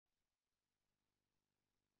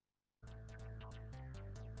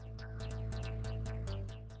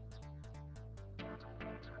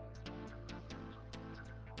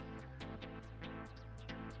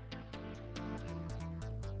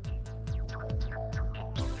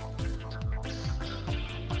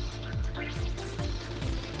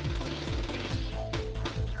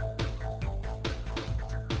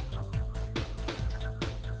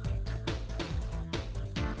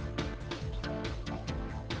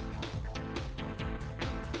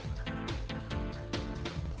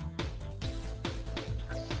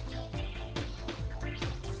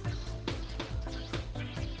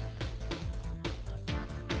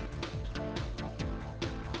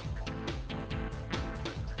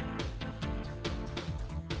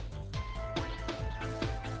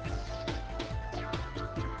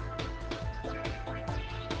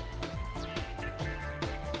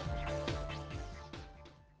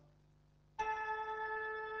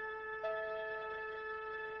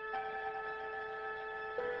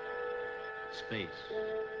Space,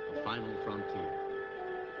 the final frontier.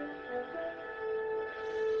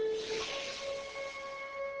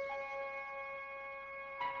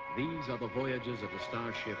 These are the voyages of the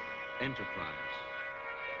starship Enterprise.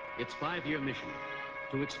 Its 5-year mission,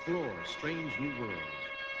 to explore strange new worlds,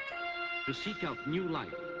 to seek out new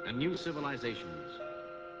life and new civilizations,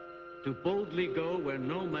 to boldly go where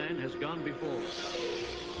no man has gone before.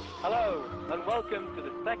 Hello, and welcome to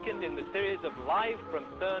the second in the series of Live from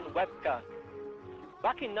CERN webcasts.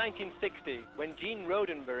 Back in 1960, when Gene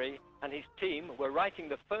Roddenberry and his team were writing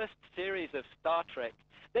the first series of Star Trek,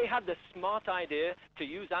 they had the smart idea to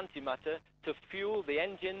use antimatter to fuel the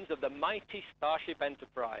engines of the mighty Starship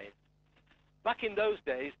Enterprise. Back in those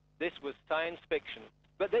days, this was science fiction,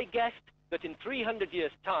 but they guessed that in 300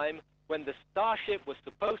 years' time, when the Starship was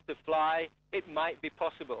supposed to fly, it might be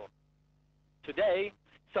possible. Today,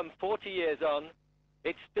 some 40 years on,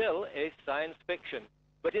 it still is science fiction,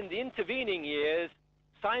 but in the intervening years,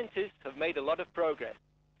 scientists have made a lot of progress.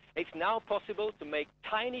 It's now possible to make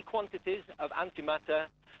tiny quantities of antimatter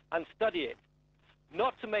and study it,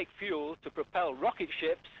 not to make fuel to propel rocket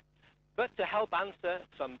ships, but to help answer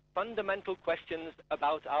some fundamental questions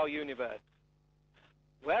about our universe.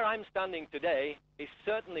 Where I'm standing today is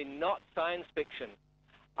certainly not science fiction.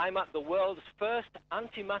 I'm at the world's first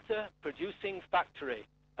antimatter producing factory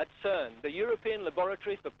at CERN, the European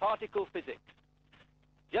Laboratory for Particle Physics,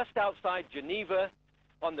 just outside Geneva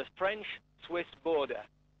on the French-Swiss border.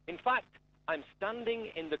 In fact, I'm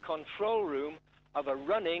standing in the control room of a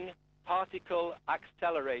running particle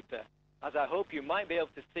accelerator, as I hope you might be able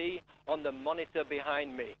to see on the monitor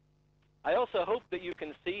behind me. I also hope that you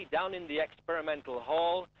can see down in the experimental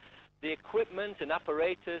hall the equipment and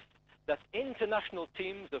apparatus that international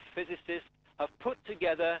teams of physicists have put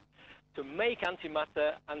together to make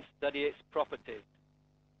antimatter and study its properties.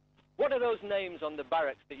 What are those names on the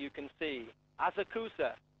barracks that you can see?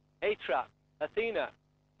 Asakusa, Atrap, Athena.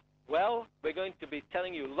 Well, we're going to be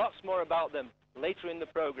telling you lots more about them later in the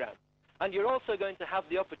program. And you're also going to have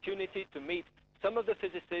the opportunity to meet some of the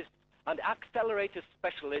physicists and accelerator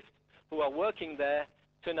specialists who are working there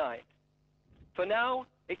tonight. For now,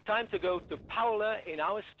 it's time to go to Paula in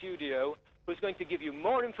our studio, who's going to give you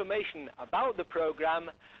more information about the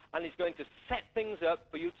program and is going to set things up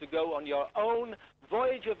for you to go on your own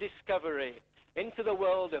voyage of discovery into the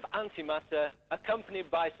world of antimatter, accompanied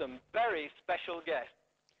by some very special guests.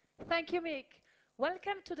 Thank you, Mick.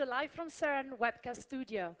 Welcome to the Live from CERN webcast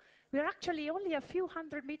studio. We're actually only a few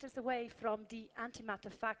hundred meters away from the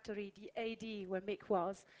antimatter factory, the AD, where Mick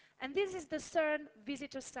was. And this is the CERN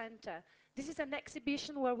Visitor Center. This is an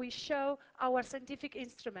exhibition where we show our scientific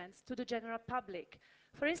instruments to the general public.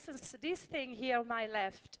 For instance, this thing here on my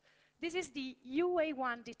left, this is the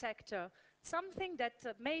UA1 detector, something that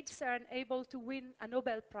made CERN able to win a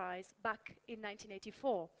Nobel Prize back in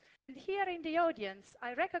 1984. And here in the audience,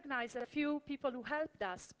 I recognize a few people who helped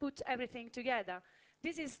us put everything together.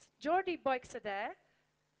 This is Jordi Boixader,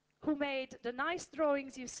 who made the nice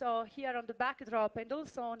drawings you saw here on the backdrop and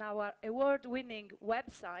also on our award-winning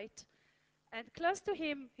website. And close to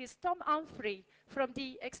him is Tom Humphrey from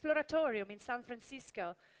the Exploratorium in San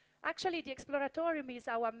Francisco. Actually, the Exploratorium is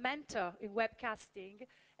our mentor in webcasting,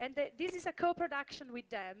 and this is a co-production with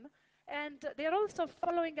them. And they're also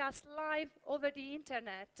following us live over the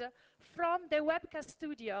internet from the webcast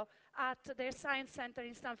studio at their science center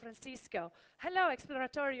in San Francisco. Hello,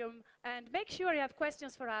 Exploratorium, and make sure you have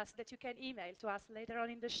questions for us that you can email to us later on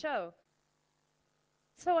in the show.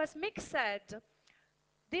 So as Mick said,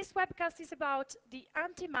 this webcast is about the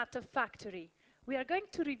antimatter factory. We are going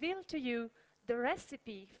to reveal to you the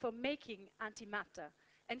recipe for making antimatter.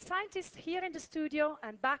 And scientists here in the studio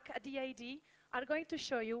and back at the AD are going to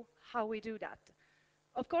show you how we do that.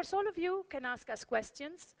 Of course, all of you can ask us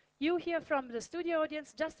questions. You here from the studio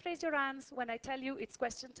audience, just raise your hands when I tell you it's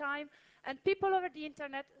question time. And people over the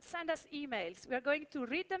internet, send us emails. We are going to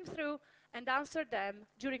read them through and answer them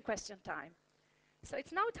during question time. So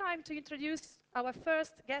it's now time to introduce our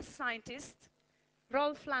first guest scientist,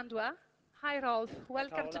 Rolf Landwehr. Hi, Rolf.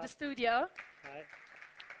 Welcome to the studio. Hi.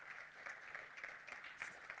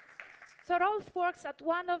 So Rolf works at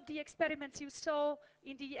one of the experiments you saw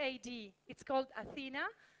in the AD. It's called Athena,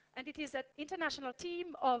 and it is an international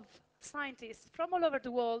team of scientists from all over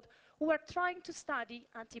the world who are trying to study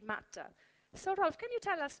antimatter. So Rolf, can you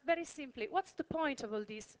tell us very simply, what's the point of all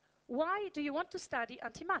this? Why do you want to study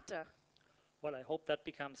antimatter? Well, I hope that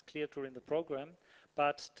becomes clear during the program,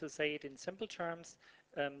 but to say it in simple terms,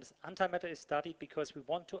 antimatter is studied because we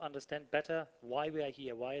want to understand better why we are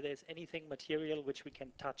here, why there's anything material which we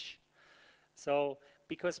can touch. So,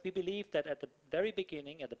 because we believe that at the very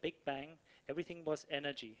beginning, at the Big Bang, everything was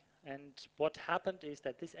energy. And what happened is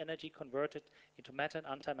that this energy converted into matter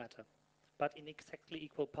and antimatter, but in exactly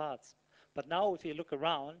equal parts. But now, if you look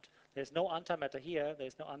around, there's no antimatter here,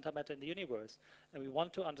 there's no antimatter in the universe. And we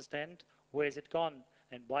want to understand where is it gone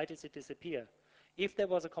and why does it disappear? If there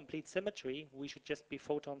was a complete symmetry, we should just be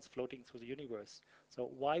photons floating through the universe.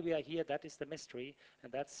 So why we are here, that is the mystery,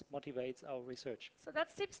 and that motivates our research. So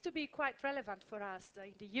that seems to be quite relevant for us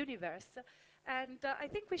in the universe. And I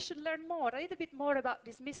think we should learn more, a little bit more about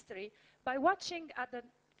this mystery by watching the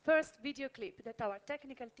first video clip that our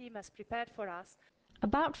technical team has prepared for us.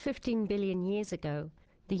 About 15 billion years ago,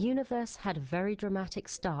 the universe had a very dramatic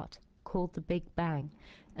start called the Big Bang.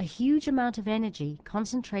 A huge amount of energy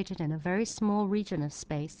concentrated in a very small region of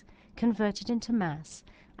space converted into mass,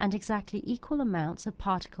 and exactly equal amounts of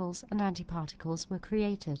particles and antiparticles were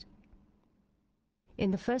created.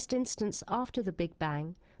 In the first instance after the Big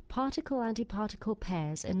Bang, particle-antiparticle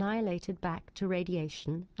pairs annihilated back to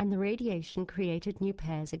radiation, and the radiation created new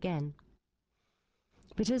pairs again.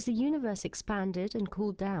 But as the universe expanded and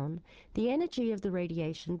cooled down, the energy of the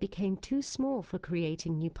radiation became too small for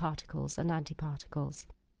creating new particles and antiparticles.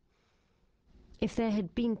 If there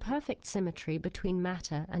had been perfect symmetry between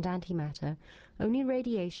matter and antimatter, only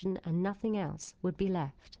radiation and nothing else would be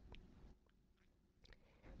left.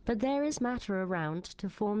 But there is matter around to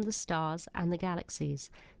form the stars and the galaxies,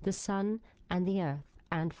 the sun and the earth,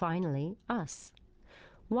 and finally, us.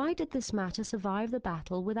 Why did this matter survive the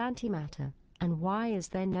battle with antimatter? And why is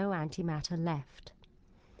there no antimatter left?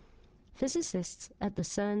 Physicists at the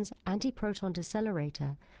CERN's antiproton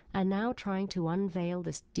decelerator are now trying to unveil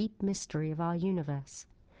this deep mystery of our universe.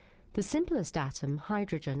 The simplest atom,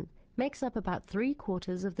 hydrogen, makes up about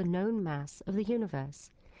 3/4 of the known mass of the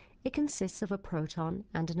universe. It consists of a proton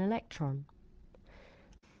and an electron.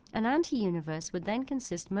 An anti-universe would then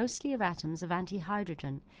consist mostly of atoms of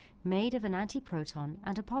antihydrogen, made of an antiproton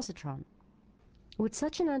and a positron. Would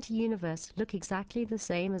such an anti-universe look exactly the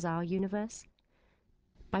same as our universe?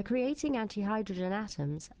 By creating antihydrogen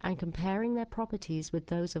atoms and comparing their properties with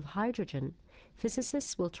those of hydrogen,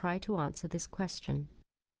 physicists will try to answer this question.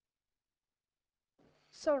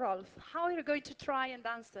 So Rolf, how are you going to try and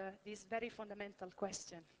answer this very fundamental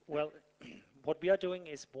question? Well, what we are doing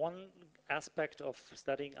is one aspect of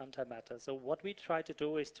studying antimatter. So what we try to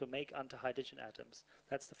do is to make antihydrogen atoms.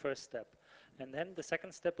 That's the first step. And then the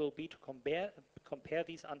second step will be to compare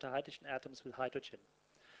these antihydrogen atoms with hydrogen.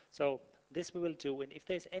 So this we will do, and if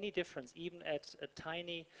there's any difference, even at a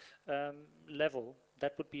tiny level,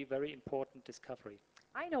 that would be a very important discovery.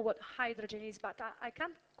 I know what hydrogen is, but I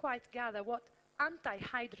can't quite gather what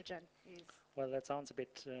anti-hydrogen is. Well, that sounds a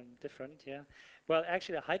bit different, yeah. Well,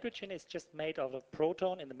 actually, a hydrogen is just made of a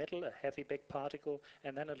proton in the middle, a heavy big particle,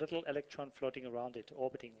 and then a little electron floating around it,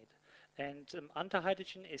 orbiting it. And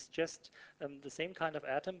antihydrogen is just the same kind of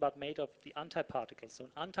atom, but made of the antiparticle. So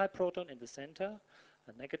an antiproton in the center,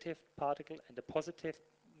 a negative particle, and a positive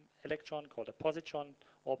electron called a positron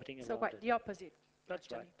orbiting around it. So quite the opposite. That's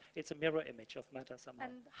actually. right. It's a mirror image of matter somehow.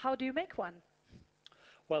 And how do you make one?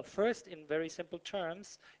 Well, first, in very simple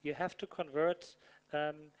terms, you have to convert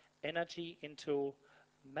energy into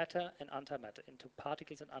matter and antimatter, into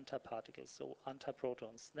particles and antiparticles, so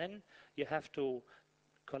antiprotons. Then you have to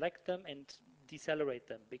collect them and decelerate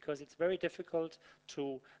them, because it's very difficult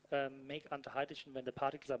to make antihydrogen when the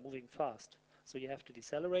particles are moving fast. So you have to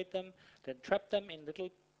decelerate them, then trap them in little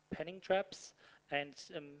penning traps and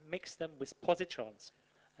mix them with positrons.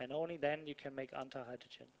 And only then you can make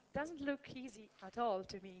antihydrogen. Doesn't look easy at all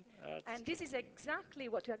to me. And this is exactly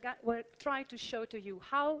what we're trying to show to you.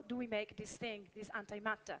 How do we make this thing, this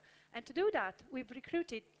antimatter? And to do that, we've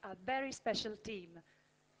recruited a very special team.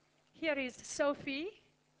 Here is Sophie,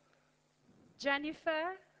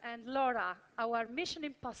 Jennifer, and Laura, our Mission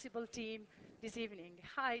Impossible team this evening.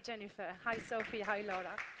 Hi, Jennifer. Hi, Sophie. Hi,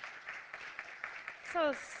 Laura.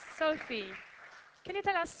 So, Sophie, can you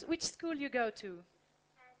tell us which school you go to?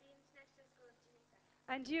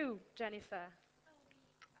 And you, Jennifer?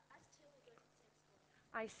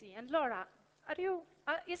 I see. And Laura,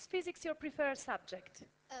 is physics your preferred subject?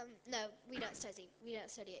 No, we don't study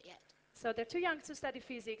it yet. So they're too young to study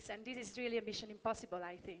physics, and this is really a mission impossible,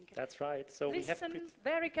 I think. That's right. So listen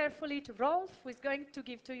very carefully to Rolf, who is going to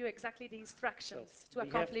give to you exactly the instructions to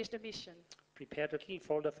accomplish the mission. Prepared a little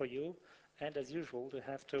folder for you, and as usual, you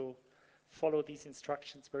have to follow these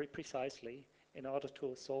instructions very precisely in order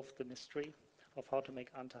to solve the mystery of how to make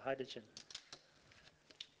antihydrogen.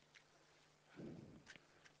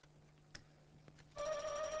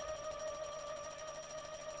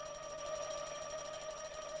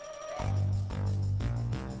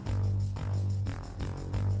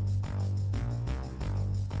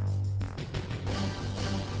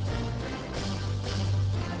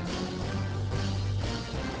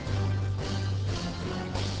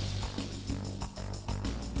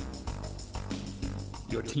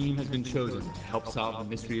 team has been chosen to help solve the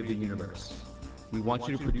mystery of the universe. We want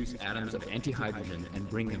you to produce atoms of antihydrogen and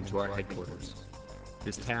bring them to our headquarters.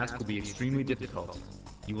 This task will be extremely difficult.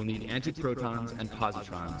 You will need antiprotons and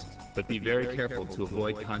positrons, but be very careful to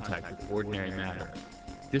avoid contact with ordinary matter.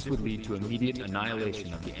 This would lead to immediate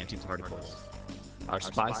annihilation of the antiparticles. Our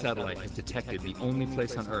spy satellite has detected the only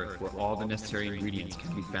place on Earth where all the necessary ingredients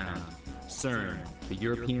can be found: CERN, the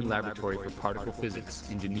European Laboratory for Particle Physics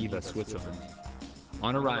in Geneva, Switzerland.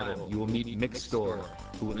 On arrival, you will meet Mick Storr,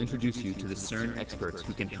 who will introduce you to the CERN experts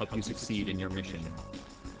who can help you succeed in your mission.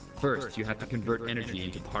 First, you have to convert energy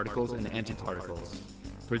into particles and antiparticles.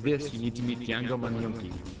 For this, you need to meet Django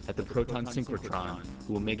Manyunki at the proton synchrotron,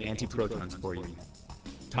 who will make antiprotons for you.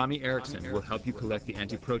 Tommy Erickson will help you collect the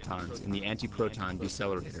antiprotons in the antiproton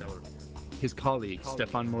decelerator. His colleague,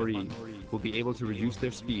 Stefan Mori, will be able to reduce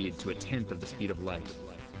their speed to 1/10 of the speed of light.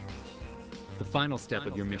 The final step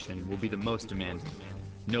of your mission will be the most demanding.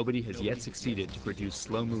 Nobody has yet succeeded to produce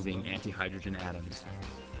slow-moving antihydrogen atoms.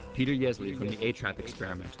 Peter Yesley from the ATRAP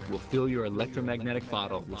experiment will fill your electromagnetic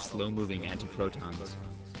bottle with slow-moving antiprotons.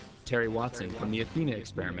 Terry Watson from the Athena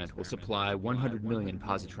experiment will supply 100 million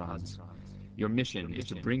positrons. Your mission is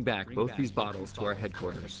to bring back both these bottles to our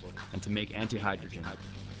headquarters and to make antihydrogen.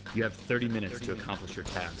 You have 30 minutes to accomplish your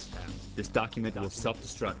task. This document will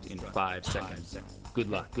self-destruct in 5 seconds. Good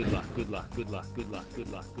luck, good luck, good luck, good luck, good luck, good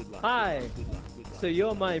luck, good luck. Hi. So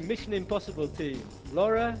you're my Mission Impossible team.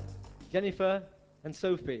 Laura, Jennifer, and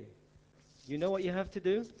Sophie. You know what you have to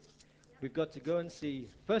do? We've got to go and see,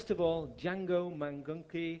 first of all, Django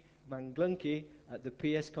Manglunky at the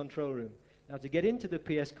PS control room. Now, to get into the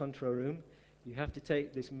PS control room, you have to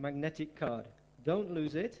take this magnetic card. Don't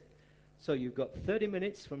lose it. So you've got 30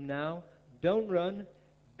 minutes from now. Don't run.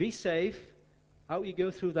 Be safe. Out you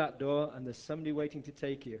go through that door, and there's somebody waiting to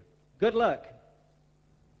take you. Good luck.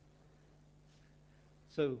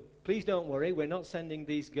 So please don't worry. We're not sending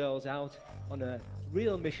these girls out on a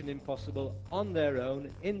real Mission Impossible on their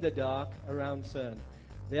own, in the dark, around CERN.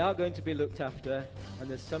 They are going to be looked after, and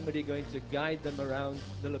there's somebody going to guide them around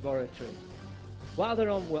the laboratory. While they're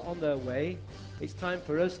on their way, it's time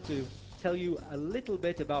for us to tell you a little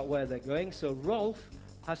bit about where they're going. So Rolf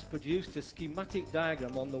has produced a schematic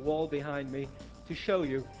diagram on the wall behind me to show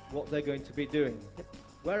you what they're going to be doing.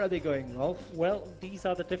 Where are they going, Rolf? Well, these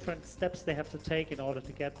are the different steps they have to take in order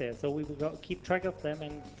to get there. So we will keep track of them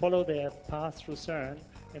and follow their path through CERN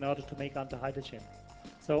in order to make antihydrogen.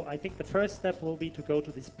 So I think the first step will be to go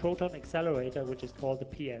to this proton accelerator, which is called the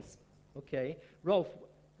PS. Okay. Rolf,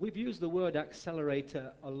 we've used the word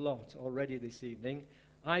accelerator a lot already this evening.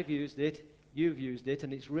 I've used it, you've used it,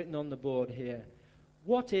 and it's written on the board here.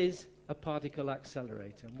 What is a particle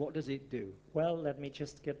accelerator, and what does it do? Well, let me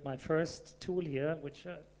just get my first tool here, which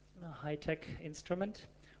a high-tech instrument,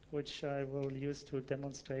 which I will use to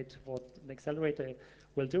demonstrate what an accelerator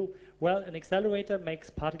will do. Well, an accelerator makes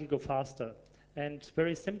particles go faster. And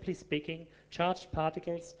very simply speaking, charged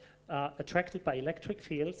particles are attracted by electric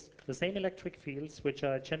fields, the same electric fields which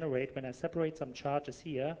I generate when I separate some charges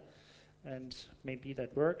here. And maybe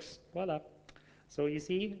that works. Voila. So you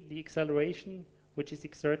see the acceleration which is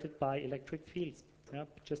exerted by electric fields,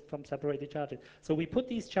 just from separated charges. So we put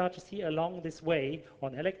these charges here along this way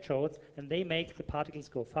on electrodes, and they make the particles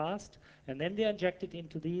go fast, and then they're injected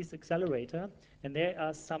into this accelerator, and there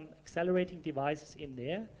are some accelerating devices in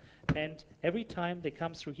there, and every time they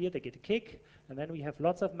come through here, they get a kick, and then we have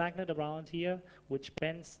lots of magnet around here, which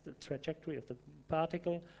bends the trajectory of the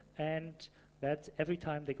particle, and that every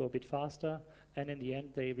time they go a bit faster, and in the end,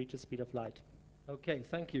 they reach the speed of light. Okay,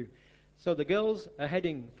 thank you. So the girls are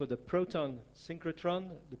heading for the proton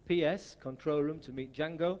synchrotron, the PS control room, to meet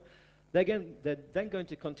Django. They're then going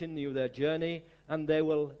to continue their journey, and they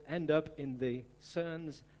will end up in the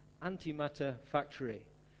CERN's Antimatter factory.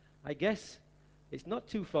 I guess it's not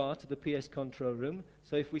too far to the PS control room,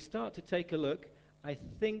 so if we start to take a look, I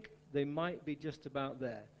think they might be just about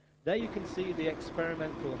there. There you can see the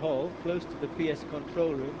experimental hall close to the PS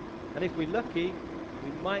control room, and if we're lucky,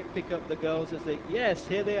 we might pick up the girls as they... Yes,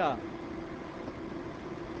 here they are.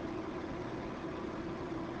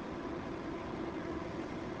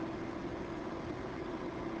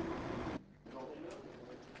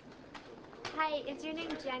 Hi, is your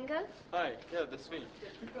name Django? Hi, yeah, that's me.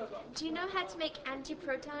 Do you know how to make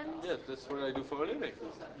antiprotons? Yeah, that's what I do for a living.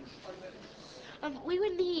 We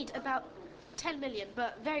would need about 10 million,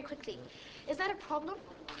 but very quickly. Is that a problem?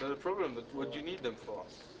 Not a problem, but what do you need them for?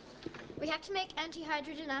 We have to make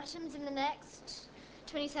antihydrogen atoms in the next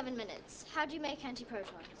 27 minutes. How do you make antiprotons?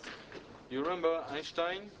 You remember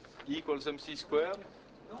Einstein, E equals mc squared?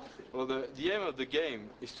 Well, the aim of the game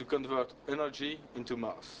is to convert energy into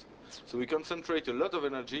mass. So we concentrate a lot of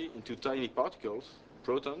energy into tiny particles,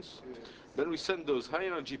 protons. Then we send those high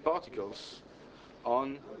energy particles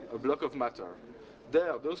on a block of matter.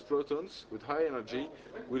 There, those protons with high energy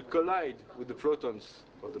will collide with the protons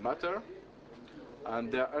of the matter,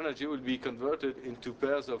 and their energy will be converted into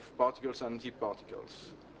pairs of particles and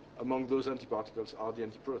antiparticles. Among those antiparticles are the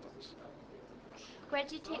antiprotons. Where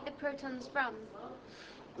do you take the protons from?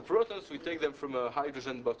 The protons, we take them from a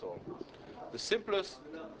hydrogen bottle. The simplest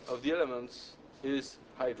of the elements is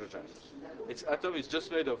hydrogen. Its atom is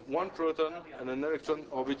just made of one proton and an electron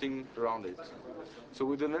orbiting around it. So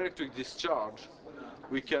with an electric discharge,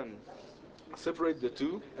 we can separate the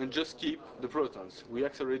two and just keep the protons. We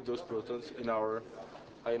accelerate those protons in our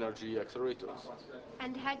high-energy accelerators.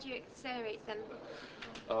 And how do you accelerate them?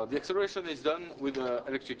 The acceleration is done with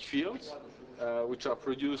electric fields, which are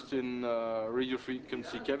produced in radio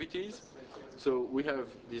frequency cavities. So we have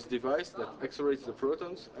this device that accelerates the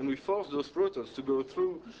protons, and we force those protons to go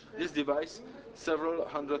through this device several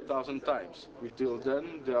 100,000 times. Until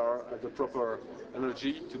then, they are at the proper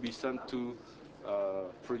energy to be sent to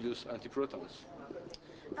produce antiprotons.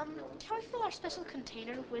 Can we fill our special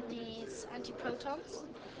container with these antiprotons?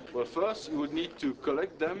 Well, first you would need to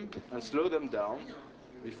collect them and slow them down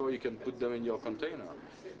before you can put them in your container.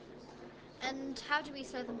 And how do we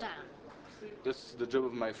slow them down? That's the job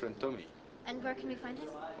of my friend Tommy. And where can we find him?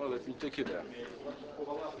 Well, let me take you there.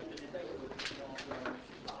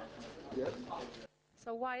 Yes?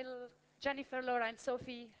 So while Jennifer, Laura and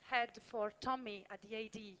Sophie head for Tommy at the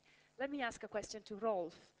AD, let me ask a question to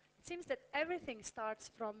Rolf. It seems that everything starts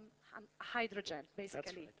from hydrogen, basically.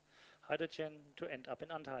 That's right. Hydrogen to end up in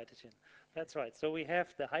antihydrogen. That's right. So we have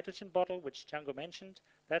the hydrogen bottle, which Django mentioned.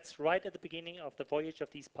 That's right at the beginning of the voyage of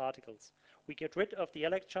these particles. We get rid of the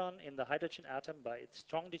electron in the hydrogen atom by its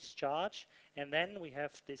strong discharge, and then we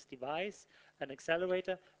have this device, an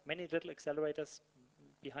accelerator, many little accelerators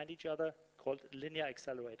behind each other called linear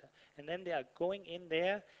accelerator. And then they are going in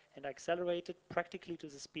there and accelerated practically to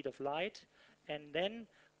the speed of light, and then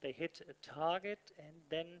they hit a target, and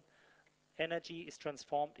then energy is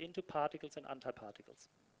transformed into particles and antiparticles.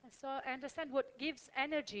 So I understand what gives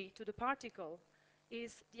energy to the particle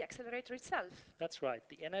is the accelerator itself. That's right.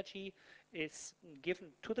 The energy is given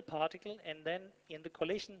to the particle, and then in the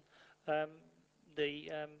collision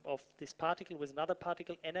of this particle with another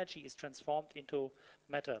particle, energy is transformed into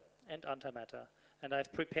matter and antimatter. And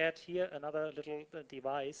I've prepared here another little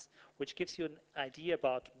device which gives you an idea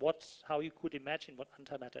about how you could imagine what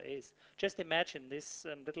antimatter is. Just imagine this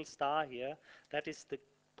little star here. That is the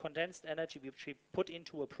condensed energy which we put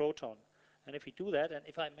into a proton. And if we do that, and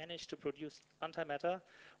if I manage to produce antimatter,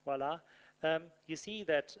 voila, you see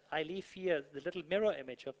that I leave here the little mirror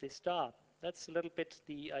image of this star. That's a little bit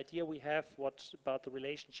the idea we have about the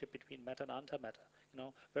relationship between matter and antimatter. You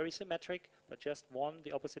know, very symmetric, but just one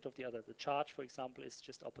the opposite of the other. The charge, for example, is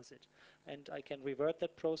just opposite. And I can revert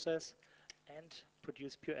that process and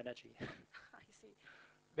produce pure energy. I see.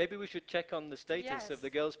 Maybe we should check on the status of the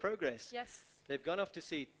girls' progress. Yes. They've gone off to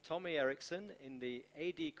see Tommy Eriksson in the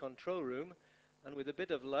AD control room, and with a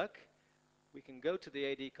bit of luck, we can go to the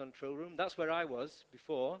AD control room. That's where I was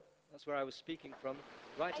before. That's where I was speaking from,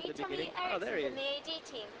 right at the beginning. Are you Tommy Eriksson Oh, there he is. from the AD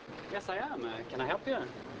team? Yes, I am. Can I help you?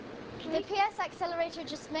 The PS accelerator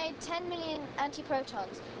just made 10 million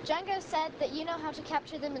antiprotons. Django said that you know how to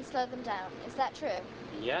capture them and slow them down. Is that true?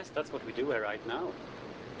 Yes, that's what we do here right now.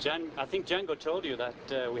 I think Django told you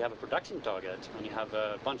that we have a production target, and you have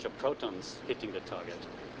a bunch of protons hitting the target.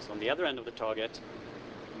 So on the other end of the target,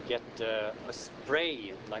 you get a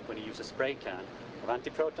spray, like when you use a spray can, of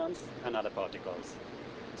antiprotons and other particles.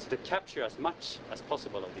 So to capture as much as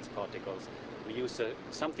possible of these particles, we use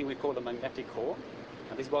something we call a magnetic core,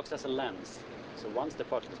 and this works as a lens. So once the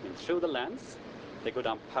particles been through the lens, they go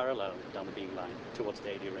down parallel down the beamline towards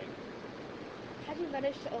the AD ring. How do you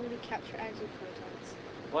manage to only capture antiprotons?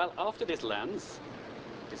 Well, after this lens,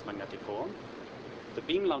 this magnetic core, the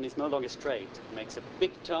beamline is no longer straight. It makes a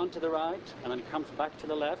big turn to the right, and then it comes back to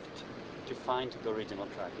the left to find the original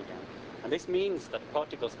track again. And this means that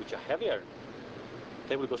particles which are heavier,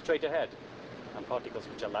 they will go straight ahead. And particles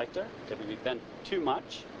which are lighter, they will be bent too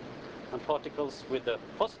much. And particles with a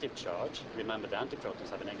positive charge, remember the antiprotons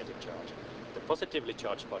have a negative charge, the positively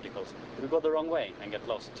charged particles will go the wrong way and get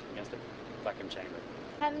lost against the vacuum chamber.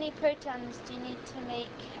 How many protons do you need to make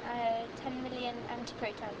 10 million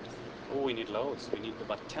antiprotons? Oh, we need loads. We need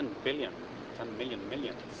about 10 billion, 10 million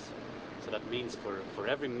millions. So that means for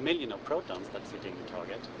every million of protons that's hitting the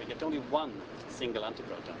target, we get only one single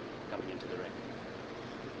antiproton coming into the ring.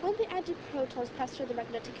 When the antiprotons pass through the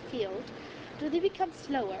magnetic field, do they become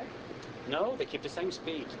slower? No, they keep the same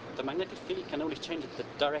speed. The magnetic field can only change the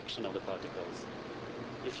direction of the particles.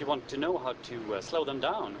 If you want to know how to slow them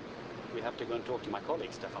down, we have to go and talk to my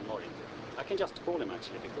colleague, Stefan Mori. I can just call him,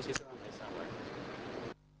 actually, because he's around here somewhere.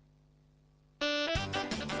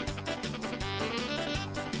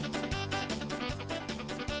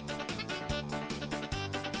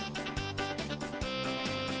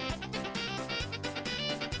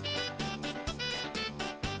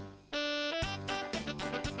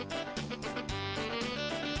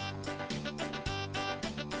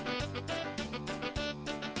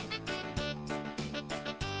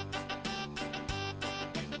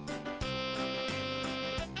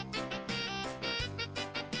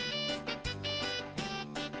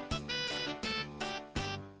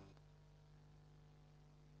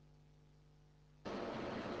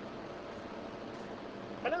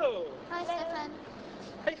 Hello. Hi, Stefan.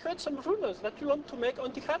 I heard some rumors that you want to make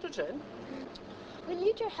antihydrogen. We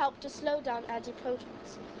need your help to slow down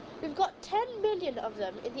antiprotons. We've got 10 million of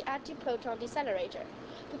them in the antiproton decelerator,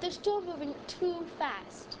 but they're still moving too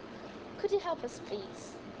fast. Could you help us,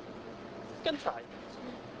 please? Can try.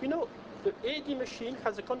 You know, the AD machine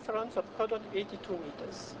has a conference of 182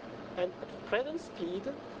 meters, and at present speed,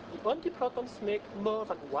 the antiprotons make more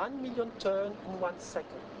than 1 million turns in 1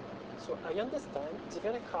 second. So I understand it's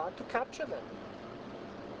very hard to capture them.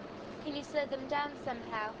 Can you slow them down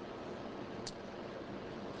somehow?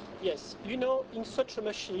 Yes, you know, in such a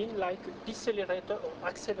machine like decelerator or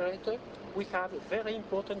accelerator, we have a very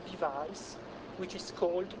important device which is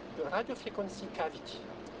called the radiofrequency cavity.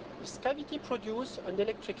 This cavity produces an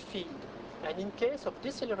electric field, and in case of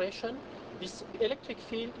deceleration, this electric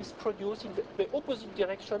field is produced in the opposite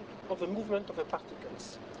direction of the movement of the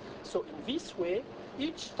particles. So in this way,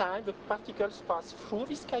 each time the particles pass through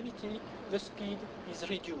this cavity, the speed is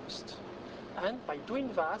reduced. And by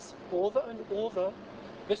doing that over and over,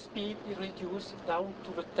 the speed is reduced down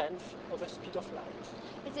to the tenth of the speed of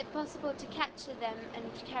light. Is it possible to capture them and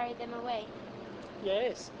carry them away?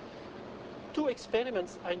 Yes. 2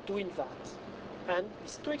 experiments are doing that. And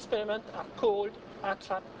these 2 experiments are called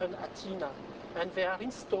ATRAP and ATINA. And they are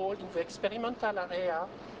installed in the experimental area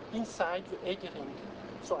inside the AD ring.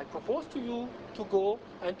 So I propose to you to go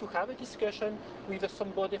and to have a discussion with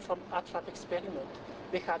somebody from ATRAP experiment.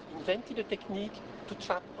 They have invented a technique to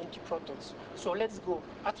trap antiprotons. So let's go.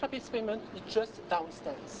 ATRAP experiment is just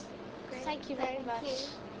downstairs. Great. Thank you very much.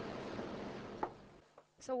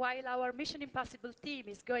 So while our Mission Impossible team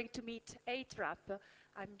is going to meet ATRAP,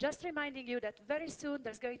 I'm just reminding you that very soon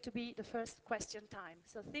there's going to be the first question time.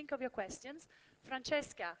 So think of your questions.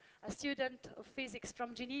 Francesca, a student of physics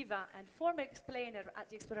from Geneva and former explainer at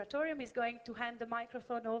the Exploratorium, is going to hand the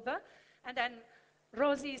microphone over, and then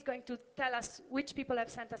Rosie is going to tell us which people have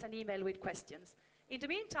sent us an email with questions. In the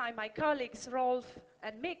meantime, my colleagues Rolf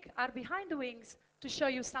and Mick are behind the wings to show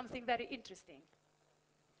you something very interesting.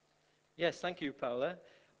 Yes, thank you, Paula.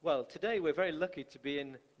 Well, today we're very lucky to be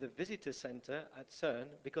in the visitor center at CERN,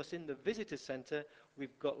 because in the visitor center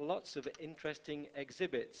we've got lots of interesting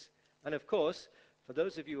exhibits. And of course, for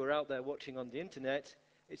those of you who are out there watching on the internet,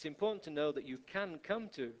 it's important to know that you can come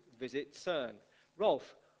to visit CERN.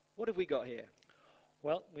 Rolf, what have we got here?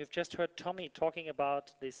 Well, we've just heard Tommy talking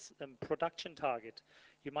about this production target.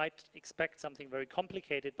 You might expect something very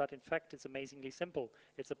complicated, but in fact it's amazingly simple.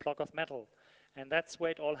 It's a block of metal, and that's where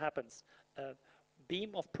it all happens. A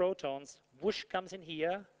beam of protons, whoosh, comes in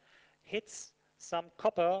here, hits some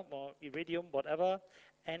copper or iridium, whatever,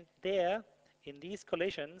 and there, in these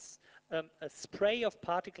collisions, a spray of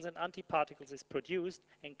particles and antiparticles is produced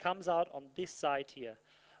and comes out on this side here.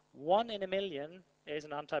 1 in a million is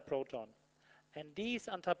an antiproton. And these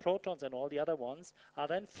antiprotons and all the other ones are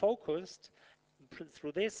then focused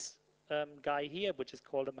through this guy here, which is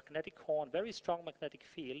called a magnetic horn, very strong magnetic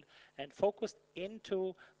field, and focused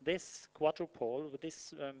into this quadrupole with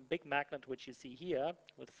this big magnet which you see here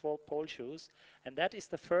with 4 pole shoes. And that is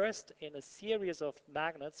the first in a series of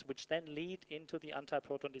magnets which then lead into the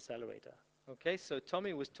antiproton decelerator. Okay, so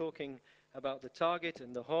Tommy was talking about the target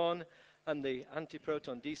and the horn, and the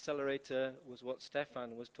antiproton decelerator was what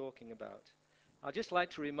Stefan was talking about. I'd just like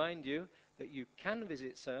to remind you that you can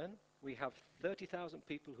visit CERN. We have 30,000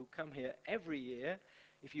 people who come here every year.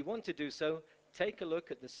 If you want to do so, take a look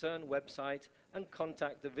at the CERN website and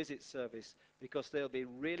contact the visit service, because they'll be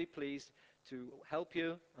really pleased to help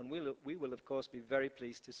you, and we will of course be very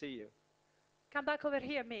pleased to see you. Come back over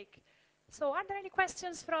here, Mick. So are there any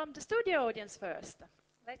questions from the studio audience first?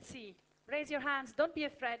 Let's see. Raise your hands. Don't be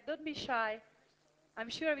afraid. Don't be shy. I'm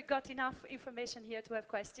sure we got enough information here to have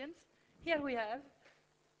questions. Here we have.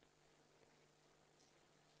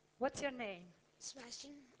 What's your name?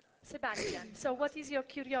 Sebastian. Sebastian, so what is your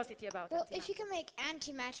curiosity about Well, antimatter? if you can make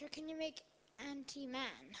antimatter, can you make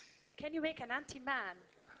anti-man? Can you make an anti-man?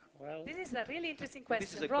 Well, This is a really interesting question.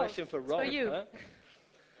 This is a Rolf, question for it's Rolf, for you. huh?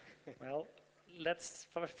 well, let's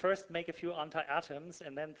first make a few anti-atoms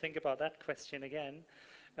and then think about that question again.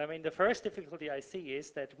 I mean, the first difficulty I see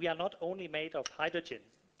is that we are not only made of hydrogen,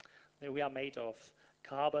 we are made of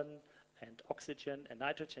carbon and oxygen and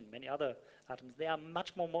nitrogen, many other atoms. They are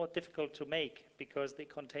much more difficult to make because they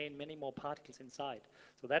contain many more particles inside.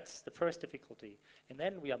 So that's the first difficulty. And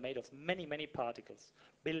then we are made of many particles,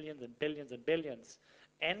 billions and billions and billions.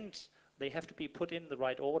 And they have to be put in the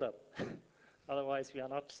right order. Otherwise, we are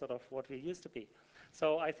not sort of what we used to be.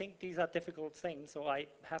 So I think these are difficult things, so I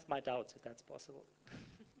have my doubts if that's possible.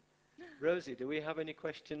 Rosie, do we have any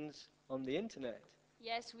questions on the internet?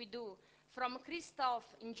 Yes, we do. From Christoph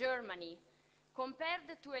in Germany. Compared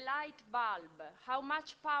to a light bulb, how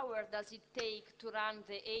much power does it take to run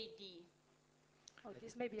the AD? Oh,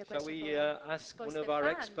 this may be a Shall question we ask for one of our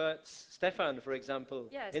Stefan. experts, Stefan, for example,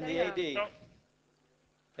 Yes, in there the you AD? are.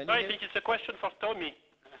 Can No, you I hear? think it's a question for Tommy.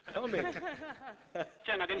 Tommy.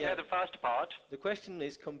 Jen, I didn't Yeah. hear the first part. The question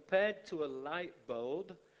is, compared to a light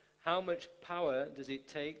bulb, how much power does it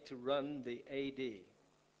take to run the AD?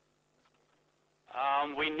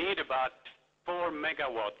 We need about 4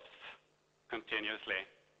 megawatts continuously.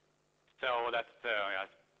 So that's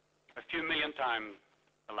a few million times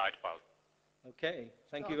a light bulb. Okay,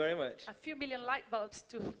 thank So you very much. A few million light bulbs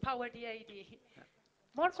to power the AD.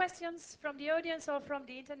 More questions from the audience or from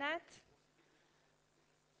the internet?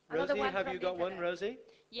 Another Rosie, one have from you the got one, internet. Rosie?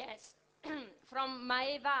 Yes. From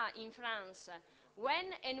Maeva in France.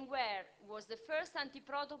 When and where was the first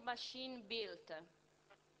antiproton machine built?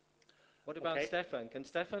 What about Okay. Stefan? Can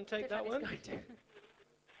Stefan take that Stefan is one? going to.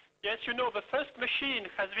 Yes, you know, the first machine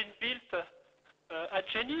has been built at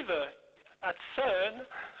Geneva, at CERN,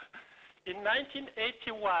 in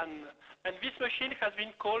 1981. And this machine has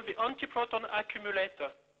been called the antiproton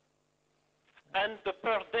accumulator. And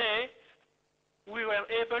per day, we were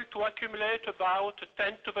able to accumulate about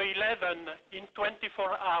 10 to the 11 in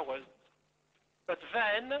 24 hours. But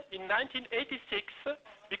then, in 1986,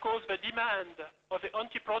 because the demand of the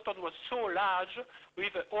antiproton was so large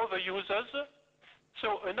with all the users,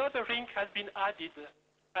 so another ring has been added.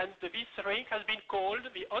 And this ring has been called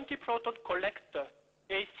the antiproton collector,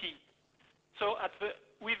 AC. So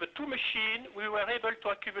with the two machines, we were able to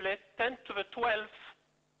accumulate 10 to the 12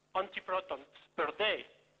 antiprotons per day.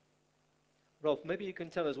 Rolf, maybe you can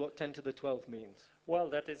tell us what 10 to the 12 means. Well,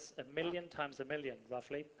 that is a million times a million,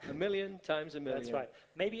 roughly. A million times a million. That's right.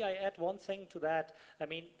 Maybe I add one thing to that. I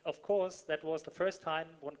mean, of course, that was the first time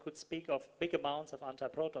one could speak of big amounts of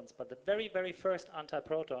antiprotons, but the very first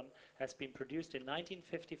antiproton has been produced in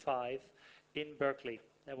 1955 in Berkeley.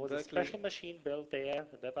 There was a special machine built there,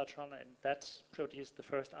 the Webertron, and that produced the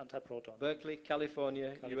first antiproton. Berkeley,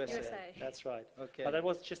 California, USA. That's right. Okay. But that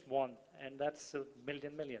was just one, and that's a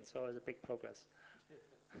million, so it's a big progress.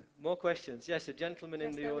 More questions? Yes, a gentleman in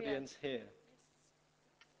Yes, the there we are. audience here.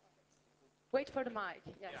 Wait for the mic,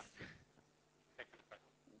 yes.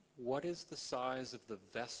 What is the size of the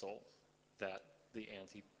vessel that the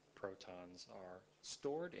antiprotons are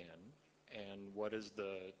stored in, and what is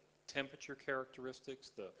the temperature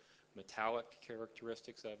characteristics, the metallic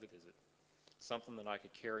characteristics of it? Is it something that I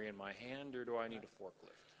could carry in my hand, or do I need a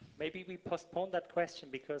forklift? Maybe we postpone that question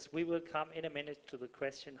because we will come in a minute to the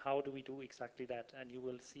question, how do we do exactly that? And you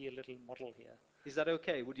will see a little model here. Is that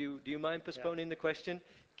okay? Do you mind postponing the question?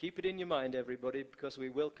 Keep it in your mind, everybody, because we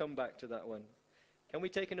will come back to that one. Can we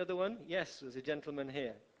take another one? Yes, there's a gentleman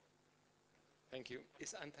here. Thank you.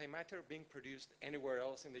 Is antimatter being produced anywhere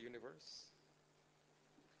else in the universe?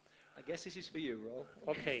 I guess this is for you, Rolf.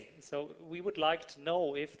 Okay, so we would like to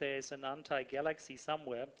know if there is an anti-galaxy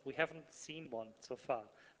somewhere. We haven't seen one so far.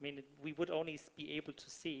 I mean, we would only be able to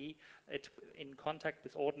see it in contact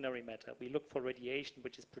with ordinary matter. We look for radiation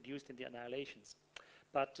which is produced in the annihilations.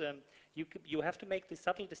 But you have to make the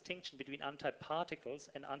subtle distinction between antiparticles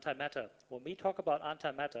and antimatter. When we talk about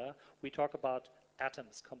antimatter, we talk about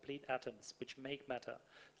atoms, complete atoms, which make matter.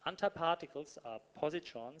 Antiparticles are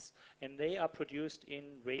positrons, and they are produced in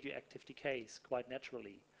radioactive decays quite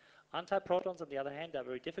naturally. Antiprotons, on the other hand, are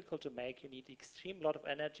very difficult to make. You need extreme lot of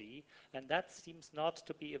energy, and that seems not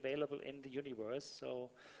to be available in the universe. So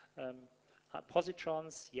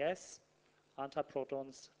positrons, yes.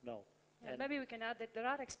 Antiprotons, no. And maybe we can add that there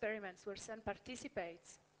are experiments where CERN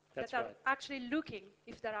participates That's that are right. actually looking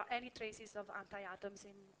if there are any traces of anti-atoms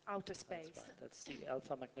in outer space. That's right. That's the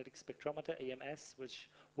alpha magnetic spectrometer, AMS, which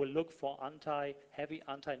will look for heavy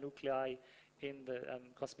anti-nuclei in the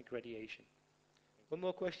cosmic radiation. One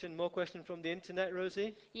more question from the internet,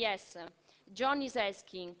 Rosie? Yes. John is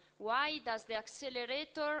asking, why does the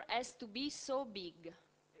accelerator has to be so big?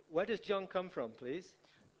 Where does John come from, please?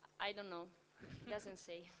 I don't know. Doesn't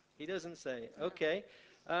say. He doesn't say. No. Okay.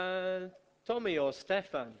 Tommy or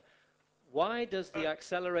Stefan, why does the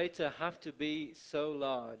accelerator have to be so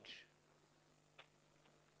large?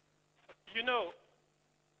 You know,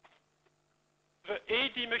 the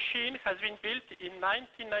AD machine has been built in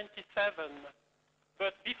 1997.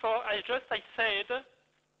 But before, I said,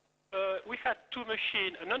 we had two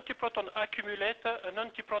machines, an antiproton accumulator, an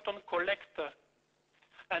antiproton collector.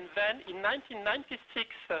 And then in 1996,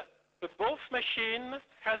 both machines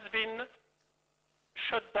has been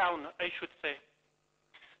shut down, I should say.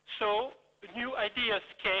 So new ideas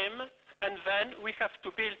came, and then we have to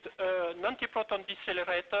build an antiproton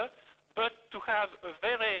decelerator, but to have a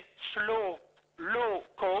very slow, low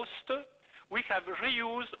cost, we have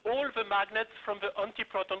reused all the magnets from the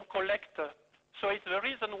antiproton collector. So it's the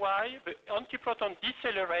reason why the antiproton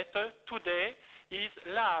decelerator today is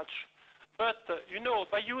large. But, you know,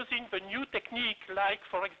 by using the new technique, like,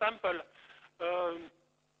 for example,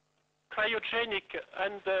 cryogenic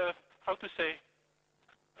and,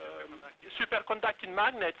 superconducting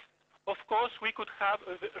magnets, of course, we could have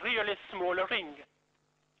a really smaller ring.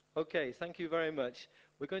 Okay, thank you very much.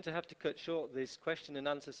 We're going to have to cut short this question and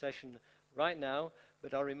answer session right now,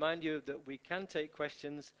 but I'll remind you that we can take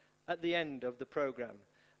questions at the end of the program.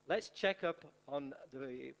 Let's check up on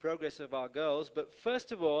the progress of our girls, but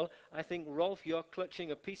first of all, I think, Rolf, you're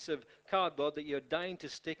clutching a piece of cardboard that you're dying to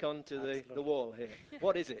stick onto the wall here.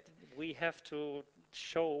 What is it? We have to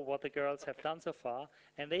show what the girls have done so far,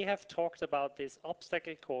 and they have talked about this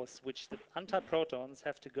obstacle course which the antiprotons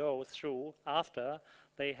have to go through after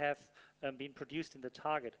they have been produced in the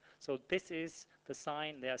target. So this is the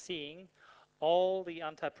sign they are seeing. All the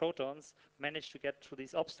antiprotons manage to get through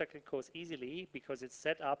this obstacle course easily because it's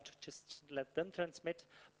set up to just let them transmit,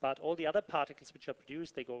 but all the other particles which are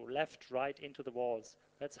produced, they go left, right into the walls.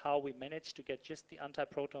 That's how we manage to get just the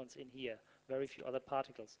antiprotons in here, very few other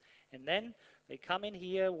particles. And then they come in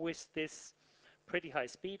here with this pretty high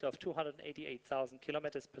speed of 288,000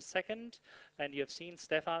 kilometers per second, and you have seen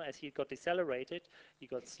Stefan, as he got decelerated, he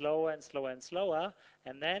got slower and slower and slower,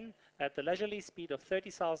 and then at the leisurely speed of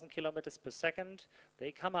 30,000 kilometers per second,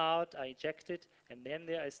 they come out, are ejected, and then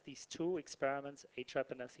there is these two experiments,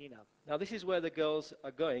 ATRAP and Athena. Now this is where the girls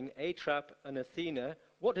are going, ATRAP and Athena.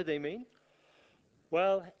 What do they mean?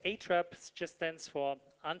 Well, ATRAP just stands for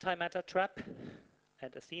antimatter trap,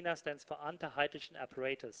 and Athena stands for anti-hydrogen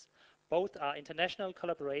apparatus. Both are international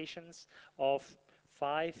collaborations of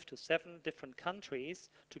 5 to 7 different countries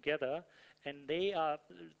together, and they are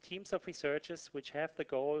teams of researchers which have the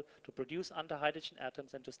goal to produce anti-hydrogen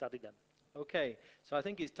atoms and to study them. Okay, so I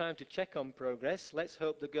think it's time to check on progress. Let's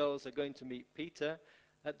hope the girls are going to meet Peter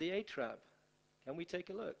at the ATRAP. Can we take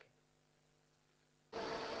a look?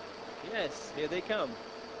 Yes, here they come.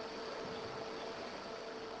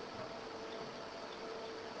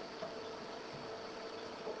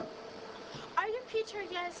 Are you Peter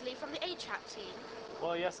Yesley from the ATRAP team?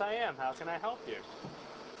 Well, yes, I am. How can I help you?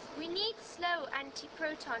 We need slow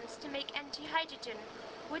antiprotons to make anti-hydrogen.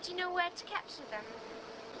 Would you know where to capture them?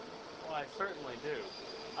 Well, I certainly do.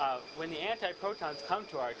 When the antiprotons come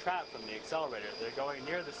to our trap from the accelerator, they're going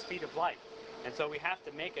near the speed of light. And so we have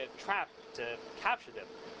to make a trap to capture them.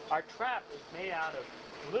 Our trap is made out of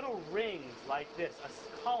little rings like this,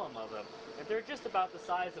 a column of them, and they're just about the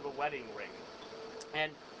size of a wedding ring.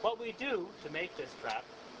 And what we do to make this trap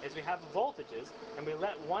is we have voltages, and we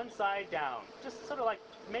let one side down, just sort of like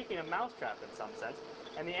making a mousetrap in some sense,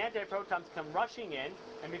 and the antiprotons come rushing in,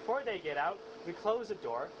 and before they get out, we close the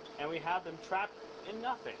door, and we have them trapped in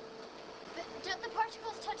nothing. Don't the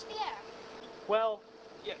particles touch the air? Well,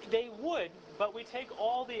 yeah, they would, but we take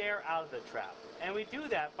all the air out of the trap, and we do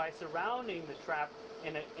that by surrounding the trap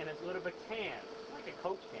in a little bit can, like a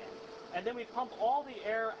Coke can, and then we pump all the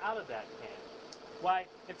air out of that can. Why,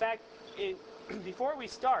 in fact, before we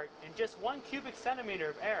start, in just 1 cubic centimeter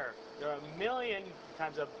of air, there are 1 million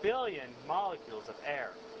times 1 billion molecules of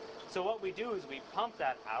air. So what we do is we pump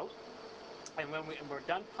that out, and when we're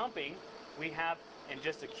done pumping, we have, in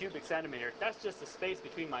just a cubic centimeter, that's just the space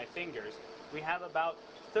between my fingers, we have about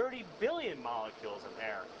 30 billion molecules of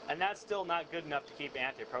air, and that's still not good enough to keep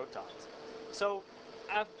antiprotons. So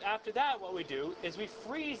after that, what we do is we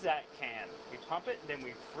freeze that can. We pump it, and then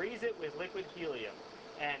we freeze it with liquid helium,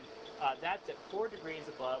 and that's at 4 degrees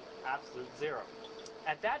above absolute zero.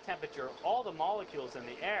 At that temperature, all the molecules in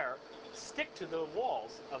the air stick to the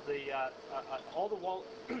walls of the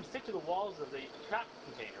stick to the walls of the trap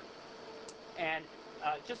container, and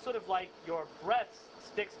just sort of like your breath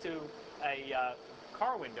sticks to a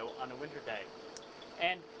car window on a winter day.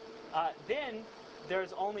 And then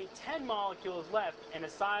there's only 10 molecules left in a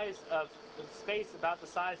size of space about the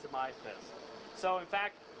size of my fist. So in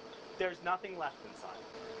fact, there's nothing left inside.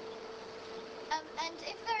 And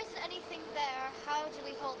if there isn't anything there, how do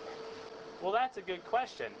we hold them? Well, that's a good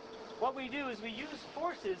question. What we do is we use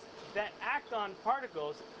forces that act on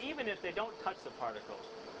particles even if they don't touch the particles.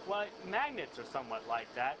 Well, magnets are somewhat like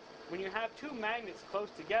that. When you have two magnets close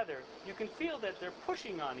together, you can feel that they're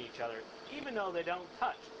pushing on each other even though they don't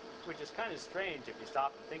touch, which is kind of strange if you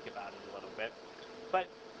stop and think about it a little bit. But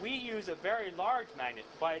we use a very large magnet,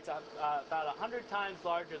 but it's about 100 times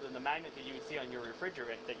larger than the magnet that you would see on your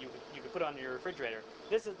refrigerator, that you could put on your refrigerator.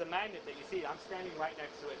 This is the magnet that you see. I'm standing right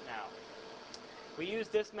next to it now. We use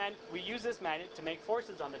this magnet to make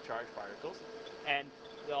forces on the charged particles, and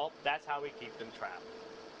well, that's how we keep them trapped.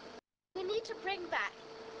 We need to bring back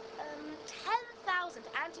 10,000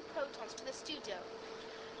 antiprotons to the studio.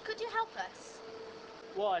 Could you help us?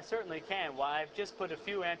 Well, I certainly can. Well, I've just put a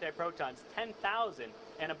few antiprotons, 10,000,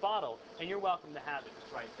 in a bottle, and you're welcome to have it.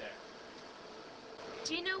 It's right there.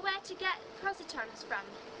 Do you know where to get positons from?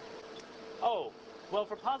 Oh, well,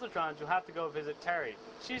 for positrons, you'll have to go visit Terry.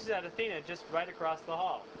 She's at Athena, just right across the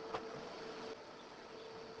hall.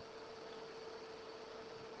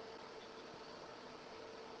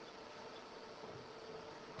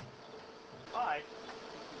 Bye.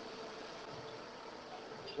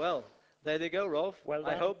 Well, there they go, Rolf. Well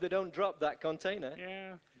I done. hope they don't drop that container.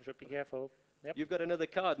 Yeah, we should be careful. Yep. You've got another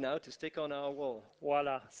card now to stick on our wall.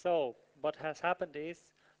 Voila. So what has happened is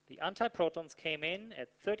the antiprotons came in at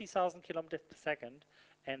 30,000 kilometers per second,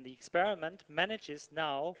 and the experiment manages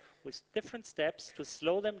now with different steps to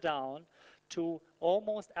slow them down to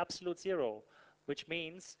almost absolute zero, which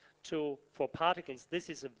means for particles, this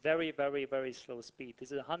is a very, very, very slow speed.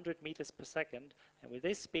 This is 100 meters per second, and with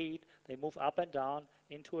this speed, they move up and down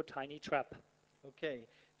into a tiny trap. Okay.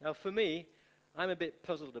 Now, for me, I'm a bit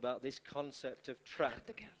puzzled about this concept of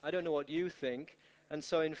trap. I don't know what you think, and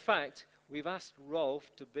so in fact, we've asked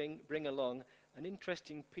Rolf to bring along an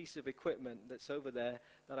interesting piece of equipment that's over there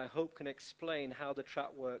that I hope can explain how the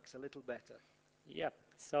trap works a little better. Yeah,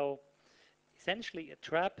 so essentially a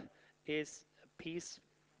trap is a piece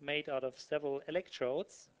made out of several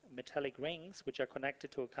electrodes, metallic rings, which are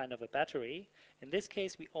connected to a kind of a battery. In this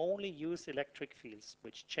case, we only use electric fields,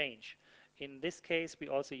 which change. In this case, we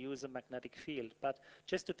also use a magnetic field. But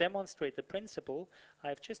just to demonstrate the principle,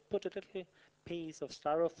 I've just put a little piece of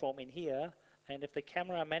styrofoam in here, and if the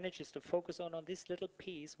camera manages to focus on this little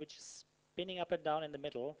piece, which is spinning up and down in the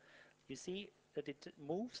middle, you see that it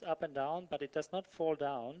moves up and down, but it does not fall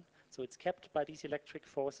down. So it's kept by these electric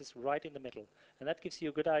forces right in the middle. And that gives you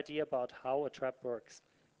a good idea about how a trap works.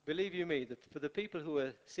 Believe you me, that for the people who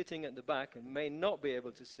are sitting at the back and may not be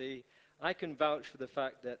able to see, I can vouch for the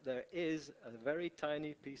fact that there is a very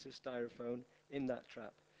tiny piece of styrofoam in that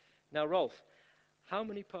trap. Now, Rolf, how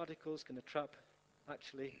many particles can a trap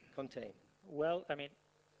actually contain? Well, I mean,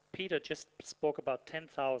 Peter just spoke about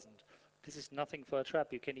 10,000. This is nothing for a trap.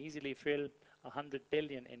 You can easily fill 100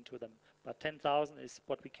 billion into them. But 10,000 is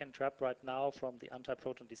what we can trap right now from the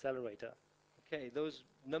antiproton decelerator. Okay, those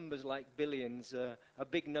numbers like billions are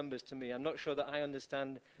big numbers to me. I'm not sure that I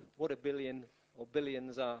understand what a billion or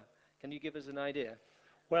billions are. Can you give us an idea?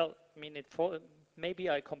 Well, I mean, maybe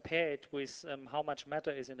I compare it with how much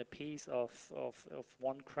matter is in a piece of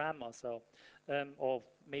 1 gram or so, or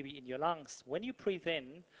maybe in your lungs. When you breathe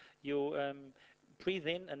in, you breathe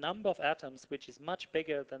in a number of atoms which is much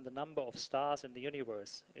bigger than the number of stars in the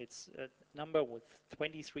universe. It's a number with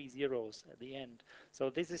 23 zeros at the end.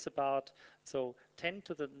 So this is about 10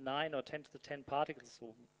 to the 9 or 10 to the 10 particles,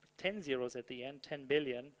 so 10 zeros at the end, 10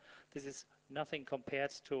 billion. This is nothing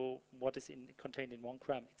compared to what is contained in 1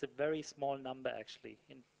 gram. It's a very small number actually,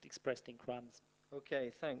 expressed in grams.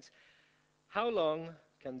 Okay, thanks. How long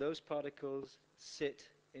can those particles sit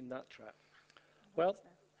in that trap? Well,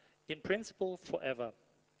 in principle, forever.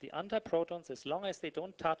 The antiprotons, as long as they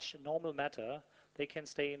don't touch normal matter, they can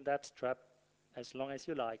stay in that trap as long as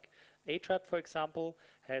you like. A trap, for example,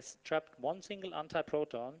 has trapped one single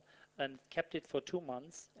antiproton and kept it for 2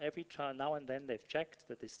 months. Every now and then they've checked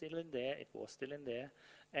that it's still in there, it was still in there,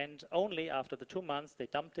 and only after the 2 months they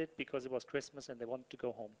dumped it because it was Christmas and they wanted to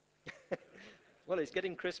go home. Well, it's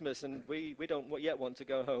getting Christmas and we don't yet want to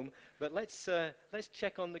go home, but let's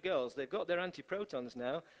check on the girls. They've got their antiprotons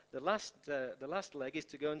now. The last leg is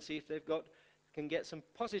to go and see if can get some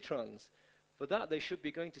positrons. For that, they should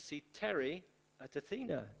be going to see Terry at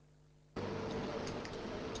Athena.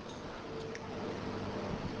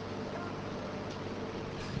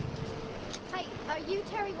 Hi, Hi, are you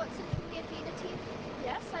Terry Watson from the Athena team?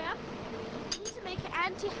 Yes, I am. We need to make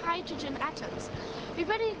anti-hydrogen atoms. We've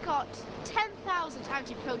already got 10,000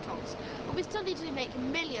 antiprotons, but we still need to make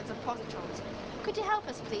millions of positrons. Could you help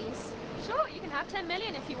us, please? Sure, you can have 10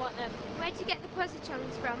 million if you want them. Where'd you get the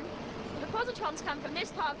positrons from? The positrons come from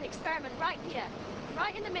this part of the experiment right here.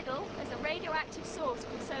 Right in the middle, there's a radioactive source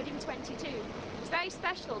called sodium-22. It's very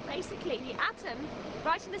special. Basically, the atom,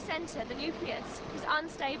 right in the center, the nucleus, is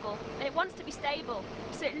unstable. And it wants to be stable,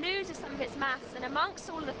 so it loses some of its mass, and amongst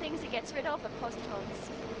all of the things it gets rid of are positrons.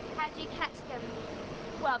 How do you catch them?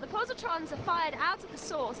 Well, the positrons are fired out of the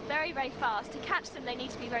source very, very fast. To catch them, they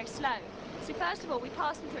need to be very slow. So first of all, we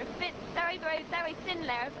pass them through a very, very, very thin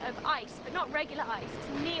layer of ice, but not regular ice.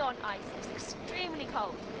 It's neon ice. It's extremely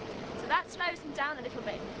cold. So that slows them down a little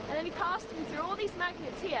bit. And then we pass them through all these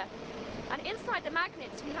magnets here. And inside the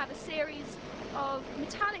magnets, we have a series of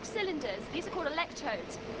metallic cylinders. These are called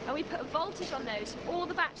electrodes. And we put a voltage on those for all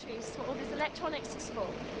the batteries, for all this electronics is for.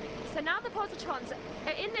 So now the positrons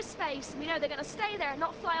are in this space, and we know they're going to stay there and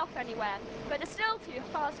not fly off anywhere. But they're still too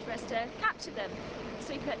fast for us to capture them.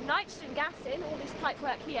 So we put nitrogen gas in, all this pipe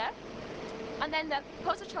work here, and then the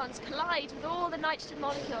positrons collide with all the nitrogen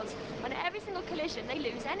molecules. On every single collision, they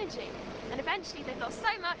lose energy. And eventually, they've lost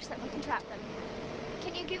so much that we can trap them.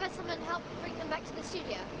 Can you give us some help and bring them back to the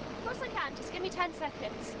studio? Of course I can, just give me 10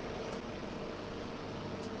 seconds.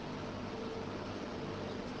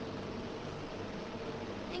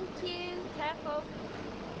 Thank you. Careful.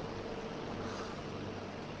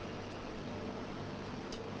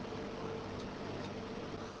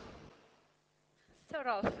 So,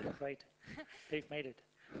 Rolf, Great. They've made it.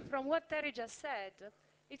 from what Terry just said,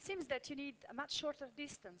 it seems that you need a much shorter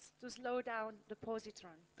distance to slow down the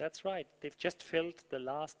positron. That's right. They've just filled the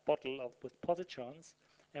last bottle with positrons.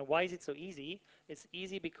 And why is it so easy? It's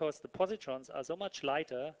easy because the positrons are so much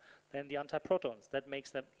lighter than the antiprotons. That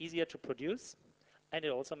makes them easier to produce, and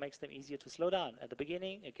it also makes them easier to slow down. At the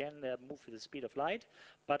beginning, again, they move with the speed of light,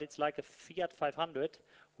 but it's like a Fiat 500,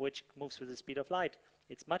 which moves with the speed of light.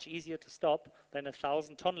 It's much easier to stop than a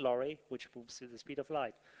 1,000-ton lorry, which moves with the speed of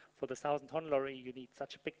light. For the 1,000-ton lorry, you need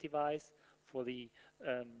such a big device. For the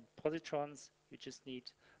positrons, you just need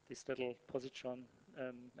this little positron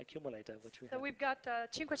accumulator, which we So have. we've got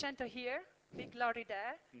 500 here, big lorry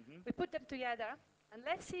there. We put them together, and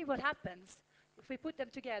let's see what happens if we put them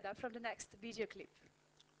together from the next video clip.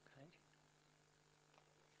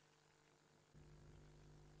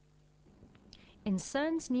 In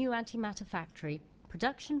CERN's new antimatter factory,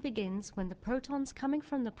 production begins when the protons coming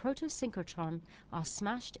from the protosynchrotron are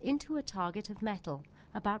smashed into a target of metal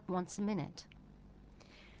about once a minute.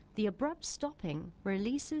 The abrupt stopping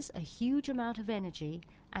releases a huge amount of energy,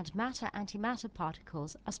 and matter-antimatter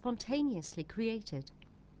particles are spontaneously created.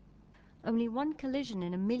 Only one collision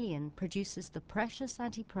in a million produces the precious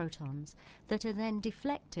antiprotons that are then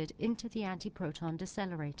deflected into the antiproton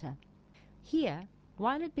decelerator. Here,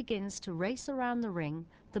 while it begins to race around the ring,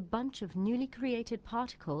 the bunch of newly created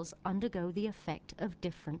particles undergo the effect of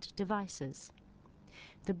different devices.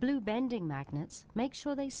 The blue bending magnets make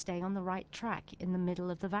sure they stay on the right track in the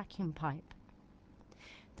middle of the vacuum pipe.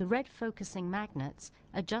 The red focusing magnets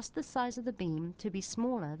adjust the size of the beam to be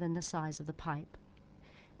smaller than the size of the pipe.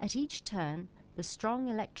 At each turn, the strong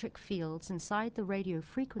electric fields inside the radio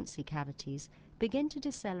frequency cavities begin to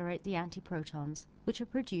decelerate the antiprotons, which are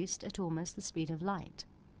produced at almost the speed of light.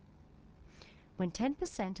 When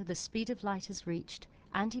 10% of the speed of light is reached,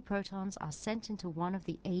 antiprotons are sent into one of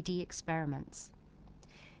the AD experiments.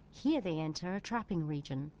 Here they enter a trapping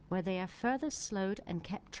region, where they are further slowed and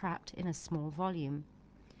kept trapped in a small volume.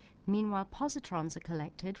 Meanwhile, positrons are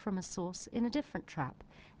collected from a source in a different trap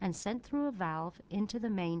and sent through a valve into the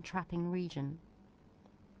main trapping region.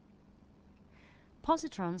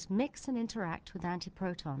 Positrons mix and interact with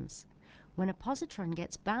antiprotons. When a positron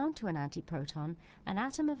gets bound to an antiproton, an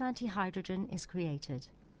atom of antihydrogen is created.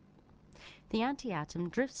 The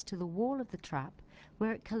antiatom drifts to the wall of the trap,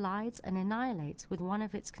 where it collides and annihilates with one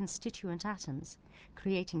of its constituent atoms,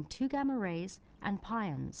 creating two gamma rays and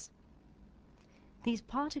pions. These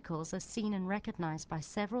particles are seen and recognized by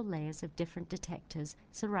several layers of different detectors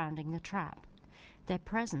surrounding the trap. Their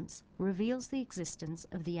presence reveals the existence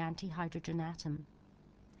of the antihydrogen atom.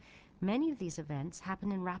 Many of these events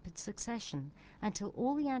happen in rapid succession until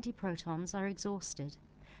all the antiprotons are exhausted.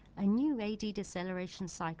 A new AD deceleration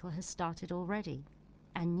cycle has started already,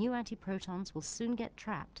 and new antiprotons will soon get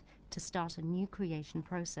trapped to start a new creation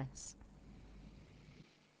process.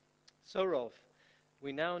 So, Rolf,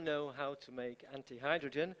 we now know how to make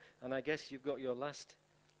antihydrogen, and I guess you've got your last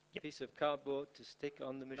piece of cardboard to stick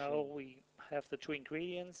on the machine. Now we have the two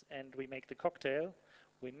ingredients, and we make the cocktail.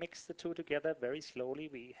 We mix the two together very slowly.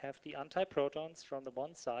 We have the antiprotons from the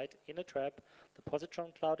one side in a trap, the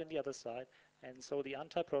positron cloud in the other side, and so the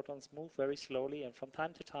antiprotons move very slowly and from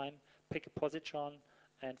time to time pick a positron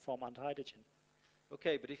and form antihydrogen.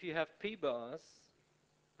 Okay, but if you have p bars,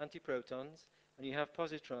 antiprotons, and you have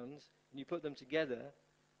positrons, and you put them together,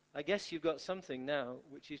 I guess you've got something now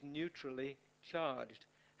which is neutrally charged.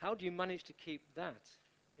 How do you manage to keep that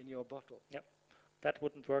in your bottle? Yep, that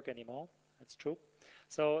wouldn't work anymore. That's true.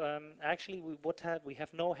 So actually we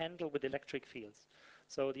have no handle with electric fields.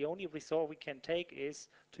 So the only resort we can take is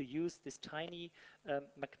to use this tiny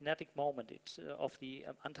magnetic moment of the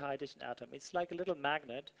antihydrogen atom. It's like a little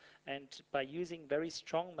magnet, and by using very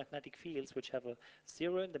strong magnetic fields which have a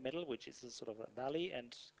zero in the middle, which is a sort of a valley,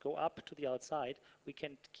 and go up to the outside, we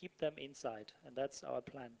can keep them inside, and that's our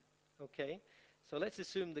plan. Okay, so let's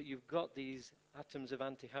assume that you've got these atoms of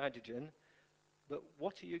antihydrogen, but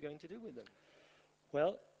what are you going to do with them?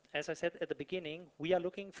 Well, as I said at the beginning, we are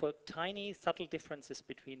looking for tiny, subtle differences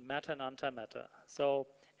between matter and antimatter. So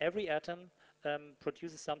every atom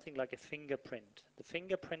produces something like a fingerprint, the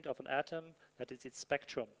fingerprint of an atom, that is its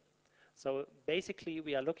spectrum. So basically,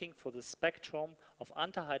 we are looking for the spectrum of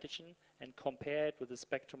antihydrogen and compare it with the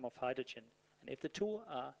spectrum of hydrogen. And if the two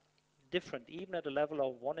are different, even at a level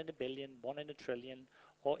of 1 in a billion, 1 in a trillion,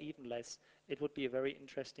 or even less, it would be a very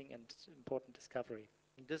interesting and important discovery.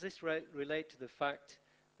 Does this relate to the fact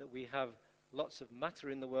that we have lots of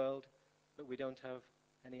matter in the world, but we don't have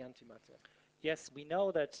any antimatter? Yes, we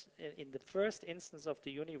know that in the first instance of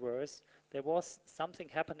the universe, there was something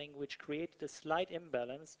happening which created a slight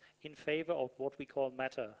imbalance in favor of what we call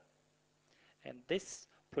matter. And this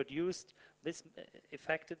produced this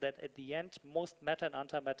effect that at the end, most matter and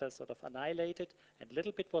antimatter sort of annihilated, and a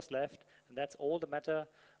little bit was left, and that's all the matter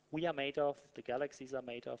we are made of, the galaxies are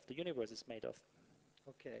made of, the universe is made of.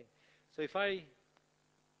 Okay, so if I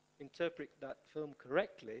interpret that film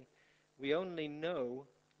correctly, you only know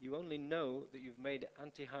that you've made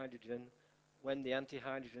antihydrogen when the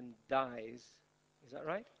antihydrogen dies. Is that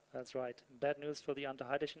right? That's right. Bad news for the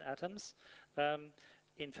antihydrogen atoms.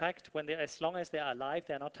 In fact, as long as they are alive,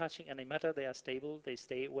 they are not touching any matter, they are stable, they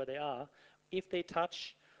stay where they are. If they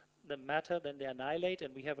touch the matter, then they annihilate,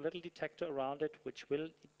 and we have a little detector around it which will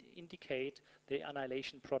indicate the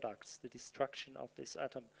annihilation products, the destruction of this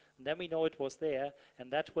atom. And then we know it was there,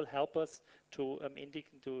 and that will help us to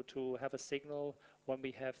have a signal when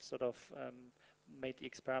we have sort of made the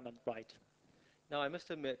experiment right. Now, I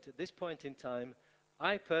must admit, at this point in time,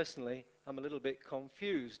 I personally am a little bit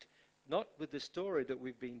confused, not with the story that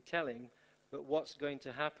we've been telling, but what's going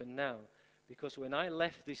to happen now. Because when I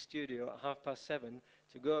left this studio at 7:30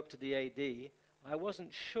 to go up to the AD, I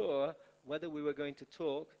wasn't sure whether we were going to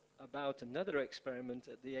talk about another experiment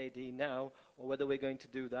at the AD now, or whether we're going to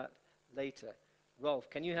do that later. Rolf,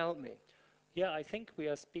 can you help me? Yeah, I think we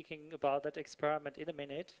are speaking about that experiment in a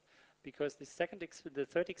minute, because the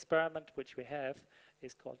third experiment which we have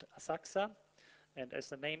is called Asakusa, and as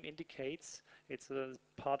the name indicates, it's a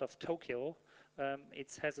part of Tokyo.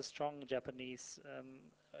 It has a strong Japanese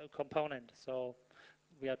component, so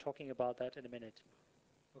we are talking about that in a minute.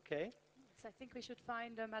 Okay. So I think we should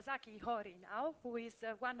find Masaki Hori now, who is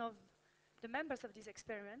one of the members of this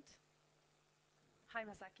experiment. Hi,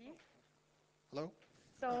 Masaki. Hello.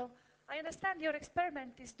 So I understand your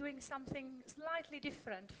experiment is doing something slightly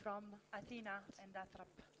different from Athena and Atrap.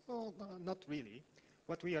 Well, not really.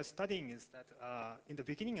 What we are studying is that in the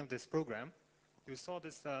beginning of this program, you saw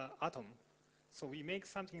this atom. So we make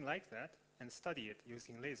something like that and study it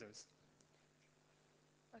using lasers.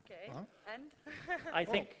 Okay, and? I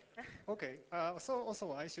think. Okay, so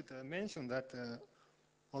also I should mention that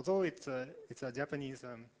although it's a Japanese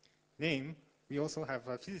name, we also have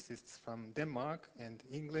physicists from Denmark and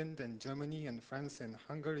England and Germany and France and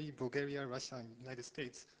Hungary, Bulgaria, Russia, and United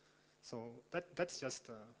States. So that's just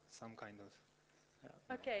some kind of...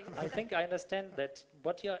 Okay. I think I understand that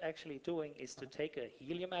what you're actually doing is to take a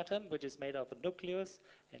helium atom, which is made of a nucleus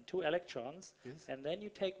and 2 electrons, yes. And then you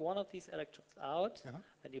take one of these electrons out,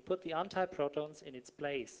 and you put the antiprotons in its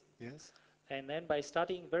place. Yes. And then by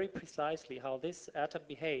studying very precisely how this atom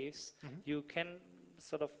behaves, you can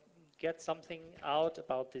sort of get something out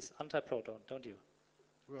about this antiproton, don't you?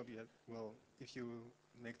 Well, if you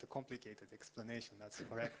make the complicated explanation, that's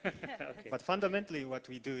correct. Okay. But fundamentally, what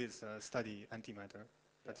we do is study antimatter.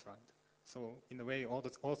 That's right. So in a way,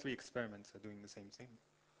 all 3 experiments are doing the same thing.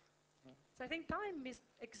 So I think time is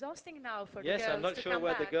exhausting now for the girls. Yes, I'm not sure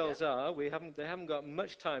where the girls are. They haven't got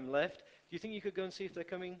much time left. Do you think you could go and see if they're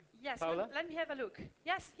coming, yes, Paula? let me have a look.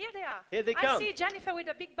 Yes, here they are. Here they I come. see Jennifer with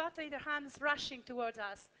a big bottle in her hands rushing towards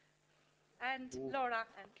us. And Laura.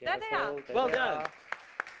 And there they are. Well done.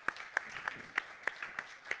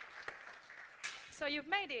 you've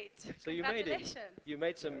made it. So you made it. Congratulations. You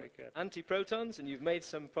made some antiprotons and you've made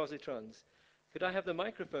some positrons. Could I have the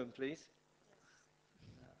microphone, please?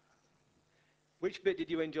 Which bit did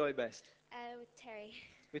you enjoy best? With Terry.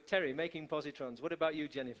 With Terry, making positrons. What about you,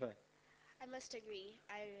 Jennifer? I must agree.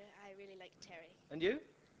 I really like Terry. And you?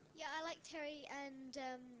 Yeah, I like Terry and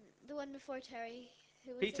the one before Terry.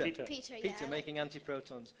 Who was Peter. it? Peter, yeah. Peter making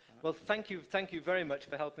antiprotons. Well, thank you very much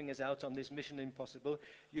for helping us out on this Mission Impossible.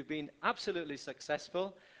 You've been absolutely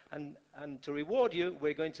successful, and to reward you,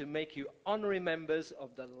 we're going to make you honorary members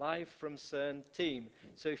of the Live from CERN team.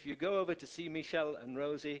 So if you go over to see Michelle and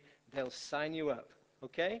Rosie, they'll sign you up.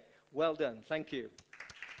 Okay? Well done. Thank you.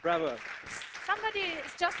 Bravo. Somebody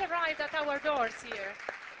has just arrived at our doors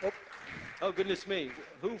here. Oh, goodness me.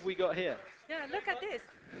 Who have we got here? Yeah, look at this.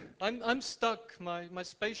 I'm stuck. My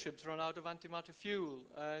spaceship's run out of antimatter fuel.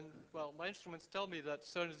 And, well, my instruments tell me that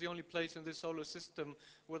CERN is the only place in this solar system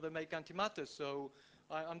where they make antimatter. So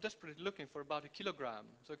I'm desperately looking for about 1 kilogram.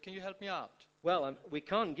 So can you help me out? Well, we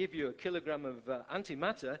can't give you 1 kilogram of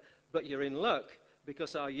antimatter, but you're in luck,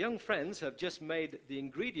 because our young friends have just made the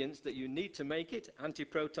ingredients that you need to make it,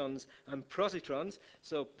 antiprotons and positrons.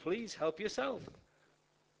 So please help yourself.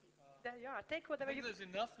 There you are. Take whatever you... There's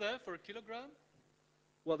enough there for 1 kilogram?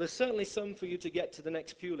 Well, there's certainly some for you to get to the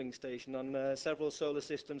next fueling station on several solar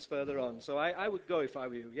systems further on. So I would go if I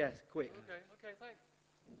were you. Yes, quick. Okay, thanks.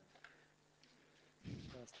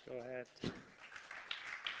 Just go ahead.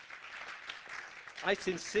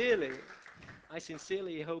 I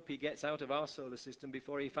sincerely hope he gets out of our solar system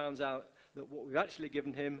before he finds out that what we've actually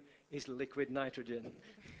given him is liquid nitrogen.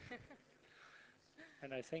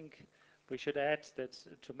 And I think we should add that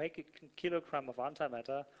to make a kilogram of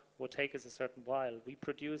antimatter will take us a certain while. We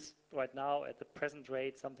produce right now at the present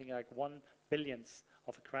rate something like 1 billionth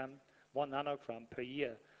of a gram, 1 nanogram per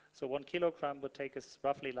year. So 1 kilogram would take us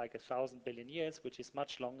roughly like 1,000 billion years, which is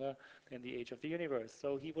much longer than the age of the universe.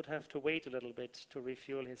 So he would have to wait a little bit to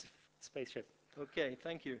refuel his spaceship. Okay,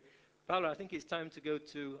 thank you. Paolo, I think it's time to go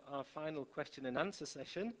to our final question and answer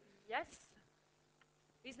session. Yes.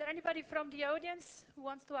 Is there anybody from the audience who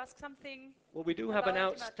wants to ask something? Well, we do have an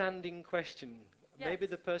about outstanding question. Yes. Maybe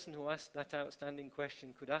the person who asked that outstanding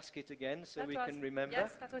question could ask it again so we can remember.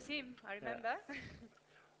 Yes, that was him, I remember.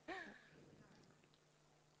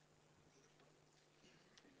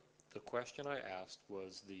 The question I asked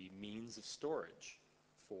was the means of storage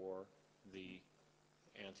for the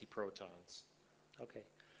antiprotons. Okay.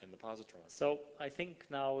 And the positrons. So I think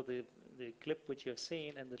now the clip which you have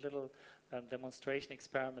seen and the little demonstration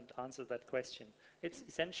experiment answered that question. It's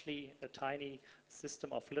essentially a tiny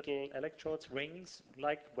system of little electrodes, rings,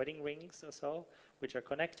 like wedding rings or so, which are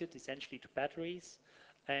connected essentially to batteries.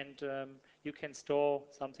 And you can store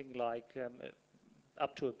something like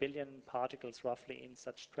up to 1 billion particles roughly in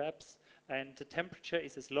such traps. And the temperature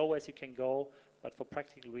is as low as you can go, but for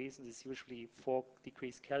practical reasons it's usually 4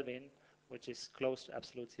 degrees Kelvin, which is close to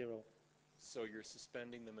absolute zero. So you're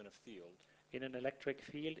suspending them in a field? In an electric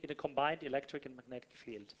field, in a combined electric and magnetic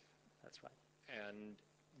field. That's right. And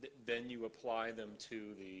then you apply them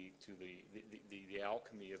to the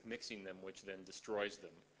alchemy of mixing them, which then destroys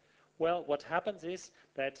them. Well, what happens is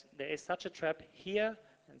that there is such a trap here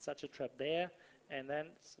and such a trap there, and then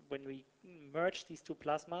when we merge these two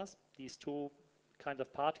plasmas, these two kind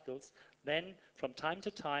of particles, then from time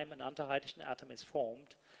to time an antihydrogen atom is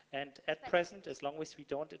formed. And at present, as long as we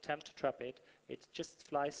don't attempt to trap it, it just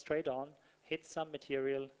flies straight on, hits some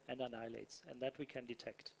material and annihilates. And that we can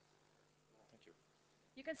detect. Thank you.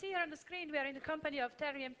 You can see here on the screen we are in the company of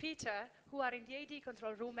Terry and Peter, who are in the AD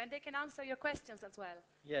control room, and they can answer your questions as well.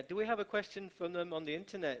 Yeah, do we have a question from them on the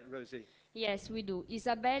internet, Rosie? Yes, we do.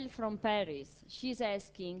 Isabel from Paris. She's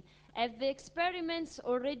asking, have the experiments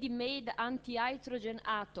already made anti-hydrogen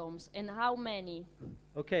atoms, and how many?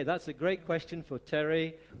 Okay, that's a great question for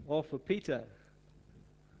Terry or for Peter.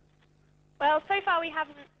 Well, so far we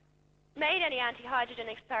haven't made any anti-hydrogen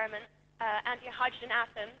anti-hydrogen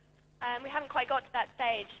atoms. We haven't quite got to that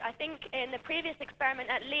stage. I think in the previous experiment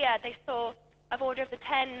at LEA, they saw of order of the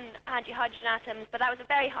 10 anti-hydrogen atoms, but that was a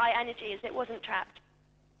very high energy as it wasn't trapped.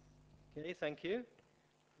 Okay, thank you.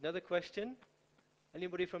 Another question?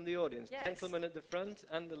 Anybody from the audience? Yes. Gentleman at the front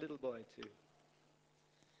and the little boy too.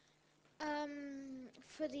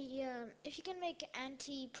 For the, if you can make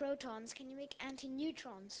anti-protons, can you make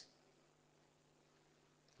anti-neutrons?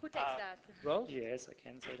 Who takes that? Rolf? Yes, I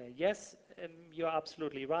can say that. Yes, you're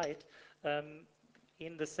absolutely right.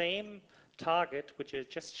 In the same target, which is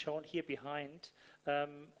just shown here behind,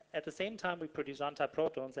 at the same time we produce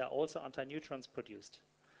antiprotons, there are also antineutrons produced,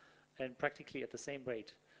 and practically at the same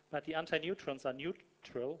rate. But the antineutrons are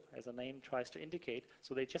neutral, as the name tries to indicate,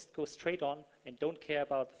 so they just go straight on and don't care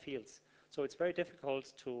about the fields. So it's very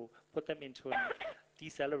difficult to put them into a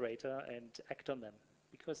decelerator and act on them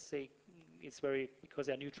because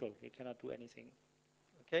they're neutral. You cannot do anything.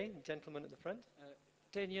 Okay, gentleman at the front.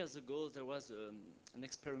 10 years ago, there was an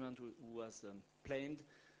experiment who was planned,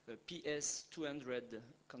 PS200,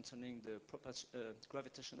 concerning the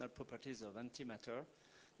gravitational properties of antimatter,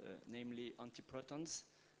 namely antiprotons.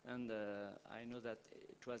 And I know that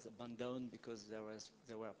it was abandoned because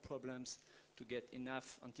there were problems to get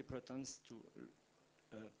enough antiprotons to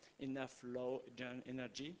enough low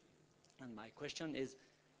energy. And my question is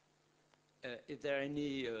there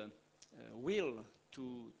any will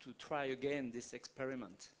to try again this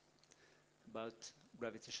experiment about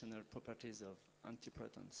gravitational properties of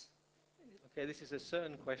antiprotons? Okay, this is a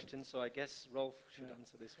CERN question, so I guess Rolf should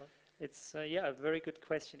answer this one. It's a very good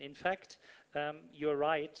question. In fact, you're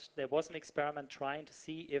right. There was an experiment trying to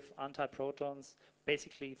see if antiprotons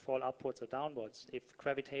basically fall upwards or downwards, if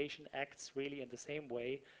gravitation acts really in the same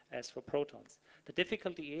way as for protons. The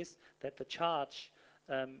difficulty is that the charge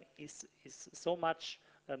is so much,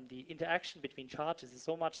 the interaction between charges is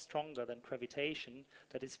so much stronger than gravitation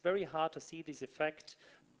that it's very hard to see this effect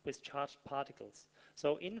with charged particles.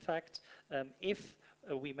 So in fact, if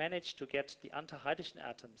we manage to get the anti-hydrogen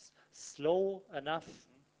atoms slow enough,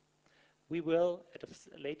 we will at a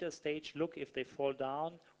later stage look if they fall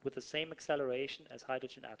down with the same acceleration as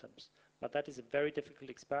hydrogen atoms. But that is a very difficult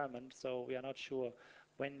experiment, so we are not sure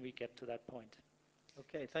when we get to that point.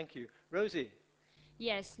 Okay, thank you. Rosie.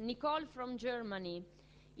 Yes, Nicole from Germany.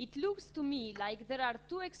 It looks to me like there are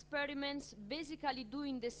two experiments basically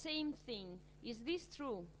doing the same thing. Is this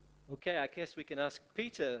true? Okay, I guess we can ask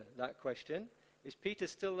Peter that question. Is Peter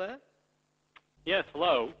still there? Yes,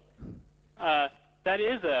 hello. That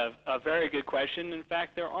is a very good question. In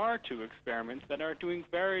fact, there are two experiments that are doing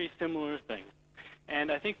very similar things.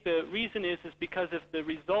 And I think the reason is because if the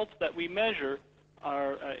results that we measure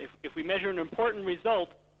are, if we measure an important result,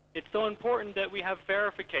 it's so important that we have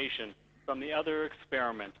verification from the other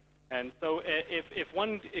experiment. And so if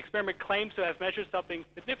one experiment claims to have measured something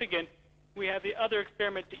significant, we have the other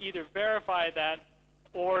experiment to either verify that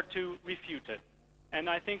or to refute it. And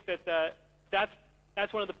I think that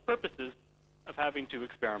that's one of the purposes of having two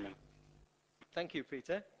experiments. Thank you,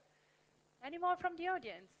 Peter. Any more from the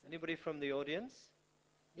audience? Anybody from the audience?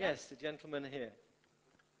 Yes, the gentleman here.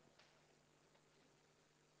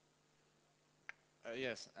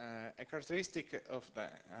 Yes, a characteristic of the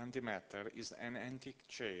antimatter is an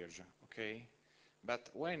anti-charge, okay? But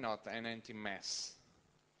why not an anti-mass?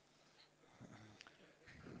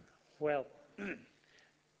 Well,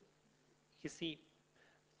 you see,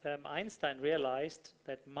 Einstein realized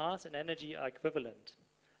that mass and energy are equivalent,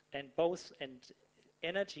 and both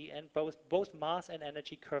mass and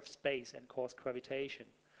energy curve space and cause gravitation.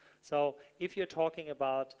 So if you're talking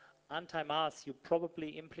about anti-mass, you probably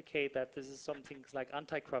implicate that this is something like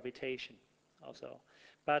anti-gravitation also.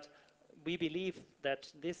 But we believe that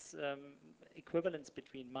this equivalence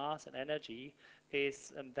between mass and energy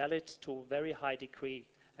is valid to a very high degree,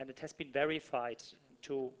 and it has been verified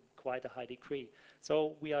to quite a high degree.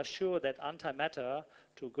 So we are sure that antimatter,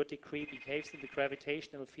 to a good degree, behaves in the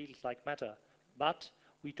gravitational field like matter. But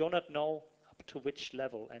we do not know up to which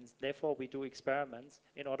level, and therefore we do experiments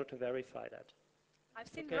in order to verify that. I've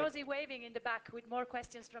seen Rosie waving in the back with more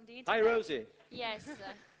questions from the internet. Hi, Rosie. Yes.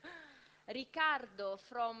 Ricardo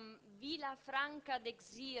from Vila Franca de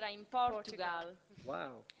Xira in Portugal.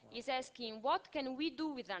 Wow. Is asking, what can we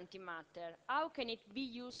do with antimatter? How can it be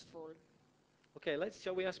useful? Okay,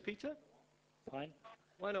 shall we ask Peter? Fine.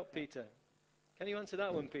 Why not Peter? Can you answer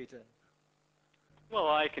that one, Peter? Well,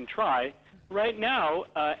 I can try. Right now,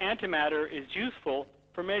 antimatter is useful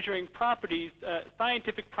for measuring properties,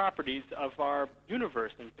 scientific properties of our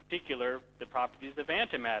universe, in particular, the properties of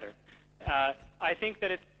antimatter. I think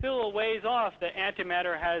that it's still a ways off that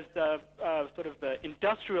antimatter has sort of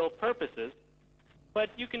industrial purposes, but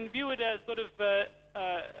you can view it as sort of,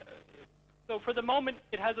 so for the moment,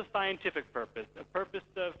 it has a scientific purpose, a purpose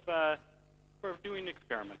of, for doing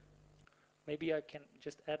experiments. Maybe I can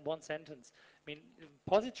just add one sentence. I mean,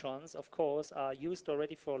 positrons, of course, are used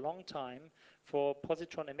already for a long time for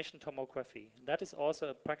positron emission tomography. That is also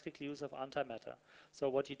a practical use of antimatter. So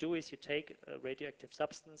what you do is you take a radioactive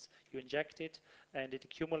substance, you inject it, and it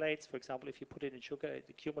accumulates. For example, if you put it in sugar, it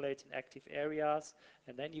accumulates in active areas,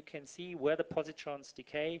 and then you can see where the positrons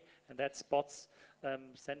decay, and that spots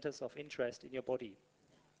centers of interest in your body.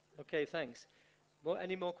 Okay, thanks.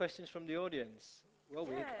 Any more questions from the audience? Well,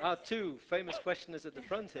 we are two famous questioners at the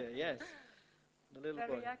front here, yes. The little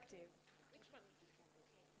Very boy. active.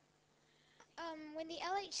 When the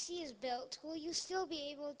LHC is built, will you still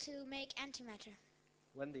be able to make antimatter?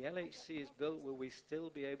 When the LHC is built, will we still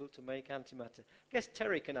be able to make antimatter? Guess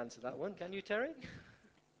Terry can answer that one. Can you, Terry?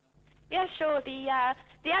 Yeah, sure. The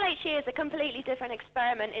LHE is a completely different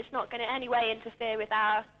experiment. It's not going to in any way interfere with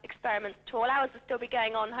our experiments at all. Ours will still be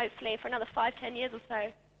going on, hopefully, for another 5-10 years or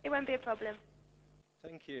so. It won't be a problem.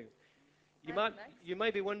 Thank you. You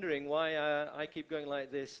might be wondering why I keep going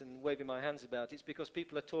like this and waving my hands about. It's because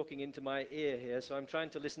people are talking into my ear here, so I'm trying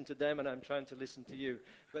to listen to them and I'm trying to listen to you.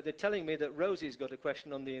 But they're telling me that Rosie's got a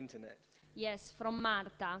question on the internet. Yes, from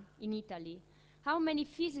Marta in Italy. How many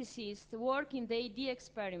physicists work in the AD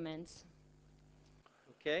experiments?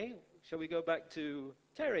 Okay, shall we go back to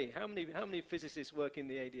Terry? How many physicists work in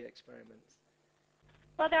the AD experiments?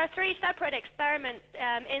 Well, there are 3 separate experiments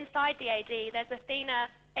inside the AD. There's Athena,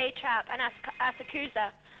 ATRAP, and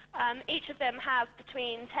Asakusa. Each of them have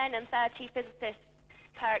between 10 and 30 physicists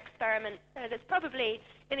per experiment. So there's probably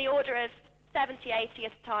in the order of 70, 80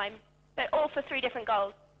 at a time, but all for 3 different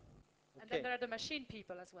goals. And then there are the machine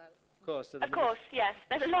people as well. Of course. Of course, yes.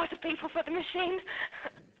 There's a lot of people for the machine.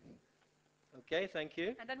 Okay, thank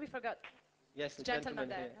you. And then we forgot. Yes, the gentleman gentleman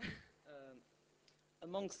there. here.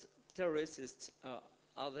 Amongst terrorists,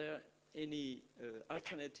 are there any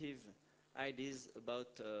alternative ideas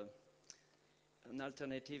about an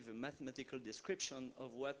alternative mathematical description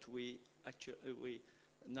of what we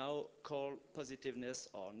now call positiveness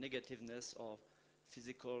or negativeness or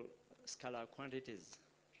physical scalar quantities?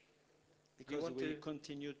 Because we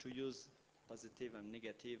continue to use positive and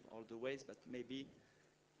negative all the ways, but maybe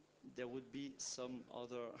there would be some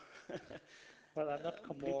other well, I'm not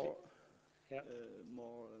completely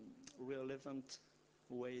more relevant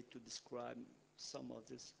way to describe some of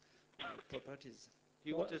these properties. Do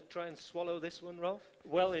you want to try and swallow this one, Rolf?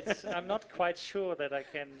 Well, I'm not quite sure that I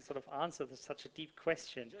can sort of answer such a deep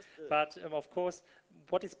question. But of course,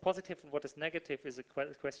 what is positive and what is negative is a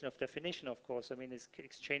question of definition, of course. I mean, it's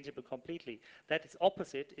exchangeable completely. That is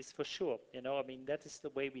opposite is for sure. You know, I mean, that is the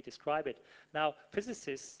way we describe it. Now,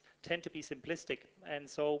 physicists tend to be simplistic, and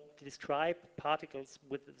so describe particles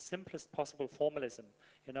with the simplest possible formalism.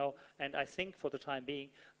 You know, and I think for the time being,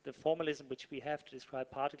 the formalism which we have to describe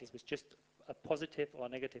particles with just a positive or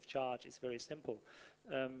negative charge is very simple.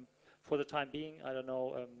 For the time being, I don't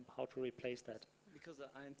know how to replace that. Because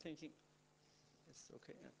I'm thinking, yes,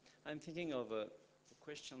 okay. I'm thinking of a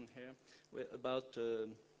question here about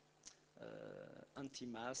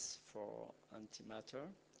anti-mass for antimatter,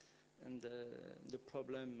 and the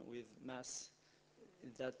problem with mass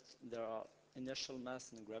is that there are inertial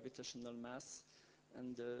mass and gravitational mass,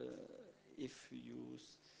 and if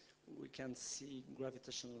we can see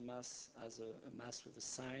gravitational mass as a mass with a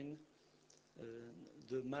sign.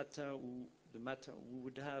 The matter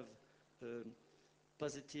would have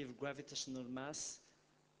positive gravitational mass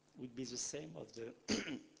would be the same of the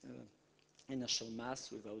inertial mass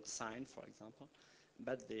without sign, for example.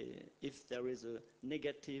 But if there is a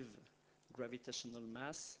negative gravitational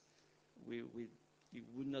mass, it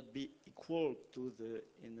would not be equal to the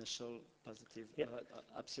initial positive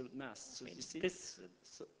absolute mass. So you see,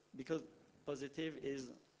 because positive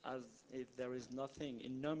is as if there is nothing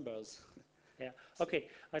in numbers. Yeah, okay.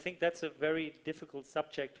 I think that's a very difficult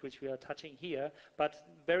subject which we are touching here, but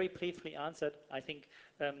very briefly answered, I think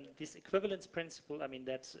this equivalence principle, I mean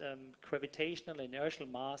that gravitational and inertial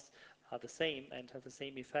mass are the same and have the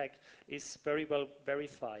same effect, is very well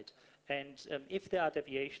verified. And if there are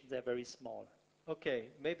deviations, they're very small. Okay,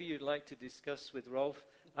 maybe you'd like to discuss with Rolf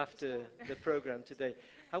after the program today.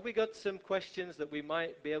 Have we got some questions that we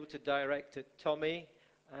might be able to direct at Tommy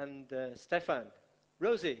and Stefan?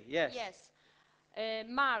 Rosie, yes. Yes.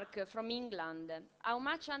 Mark from England. How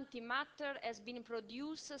much antimatter has been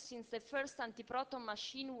produced since the first antiproton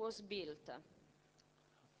machine was built?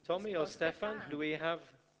 Tommy or Stefan? Do we have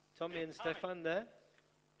Tommy and Stefan there?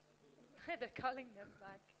 They're calling them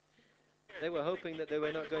back. They were hoping that they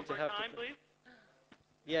were not going to have to... Please?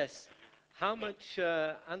 Yes. How much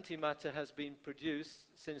antimatter has been produced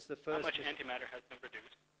since the first... How much antimatter has been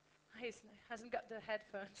produced? He hasn't got the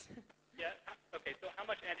headphones. Yeah. Okay. So how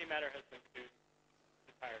much antimatter has been produced?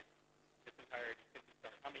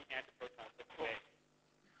 How many antiprotons have been made?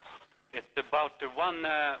 It's about one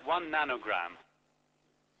nanogram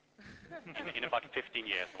in about 15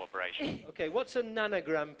 years of operation. Okay, what's a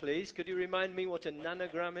nanogram, please? Could you remind me what a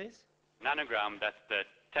nanogram is? Nanogram, that's the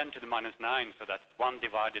 10 to the minus 9, so that's 1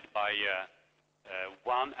 divided by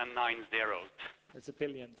 1 and 9 zeros. It's a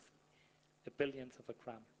billionth of a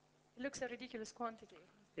gram. It looks a ridiculous quantity.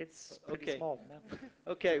 It's pretty small. Yeah.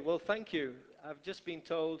 Okay, well, thank you. I've just been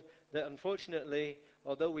told that unfortunately,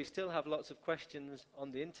 although we still have lots of questions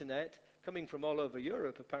on the internet, coming from all over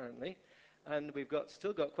Europe, apparently. And we've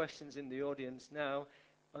still got questions in the audience now.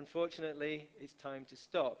 Unfortunately, it's time to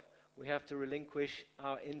stop. We have to relinquish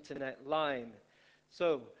our internet line.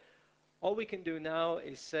 So, all we can do now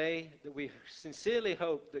is say that we sincerely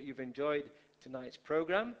hope that you've enjoyed tonight's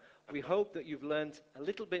program. We hope that you've learned a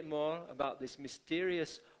little bit more about this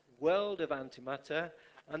mysterious world of antimatter,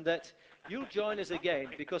 and that you'll join us again,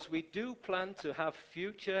 because we do plan to have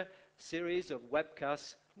future series of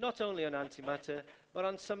webcasts, not only on antimatter, but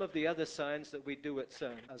on some of the other science that we do at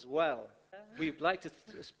CERN as well. We'd like to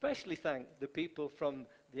especially thank the people from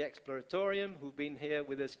the Exploratorium who've been here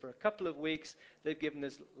with us for a couple of weeks. They've given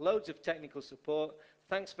us loads of technical support.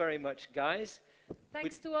 Thanks very much, guys.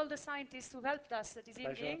 Thanks to all the scientists who helped us this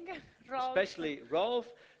evening. Rolf. Especially Rolf,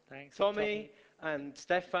 Thanks, Tommy, and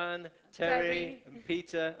Stefan, Terry, and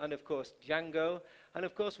Peter, and of course Django. And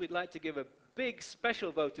of course we'd like to give a big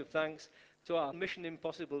special vote of thanks to our Mission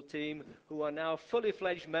Impossible team, who are now fully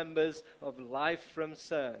fledged members of Live from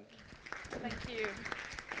CERN. Thank you.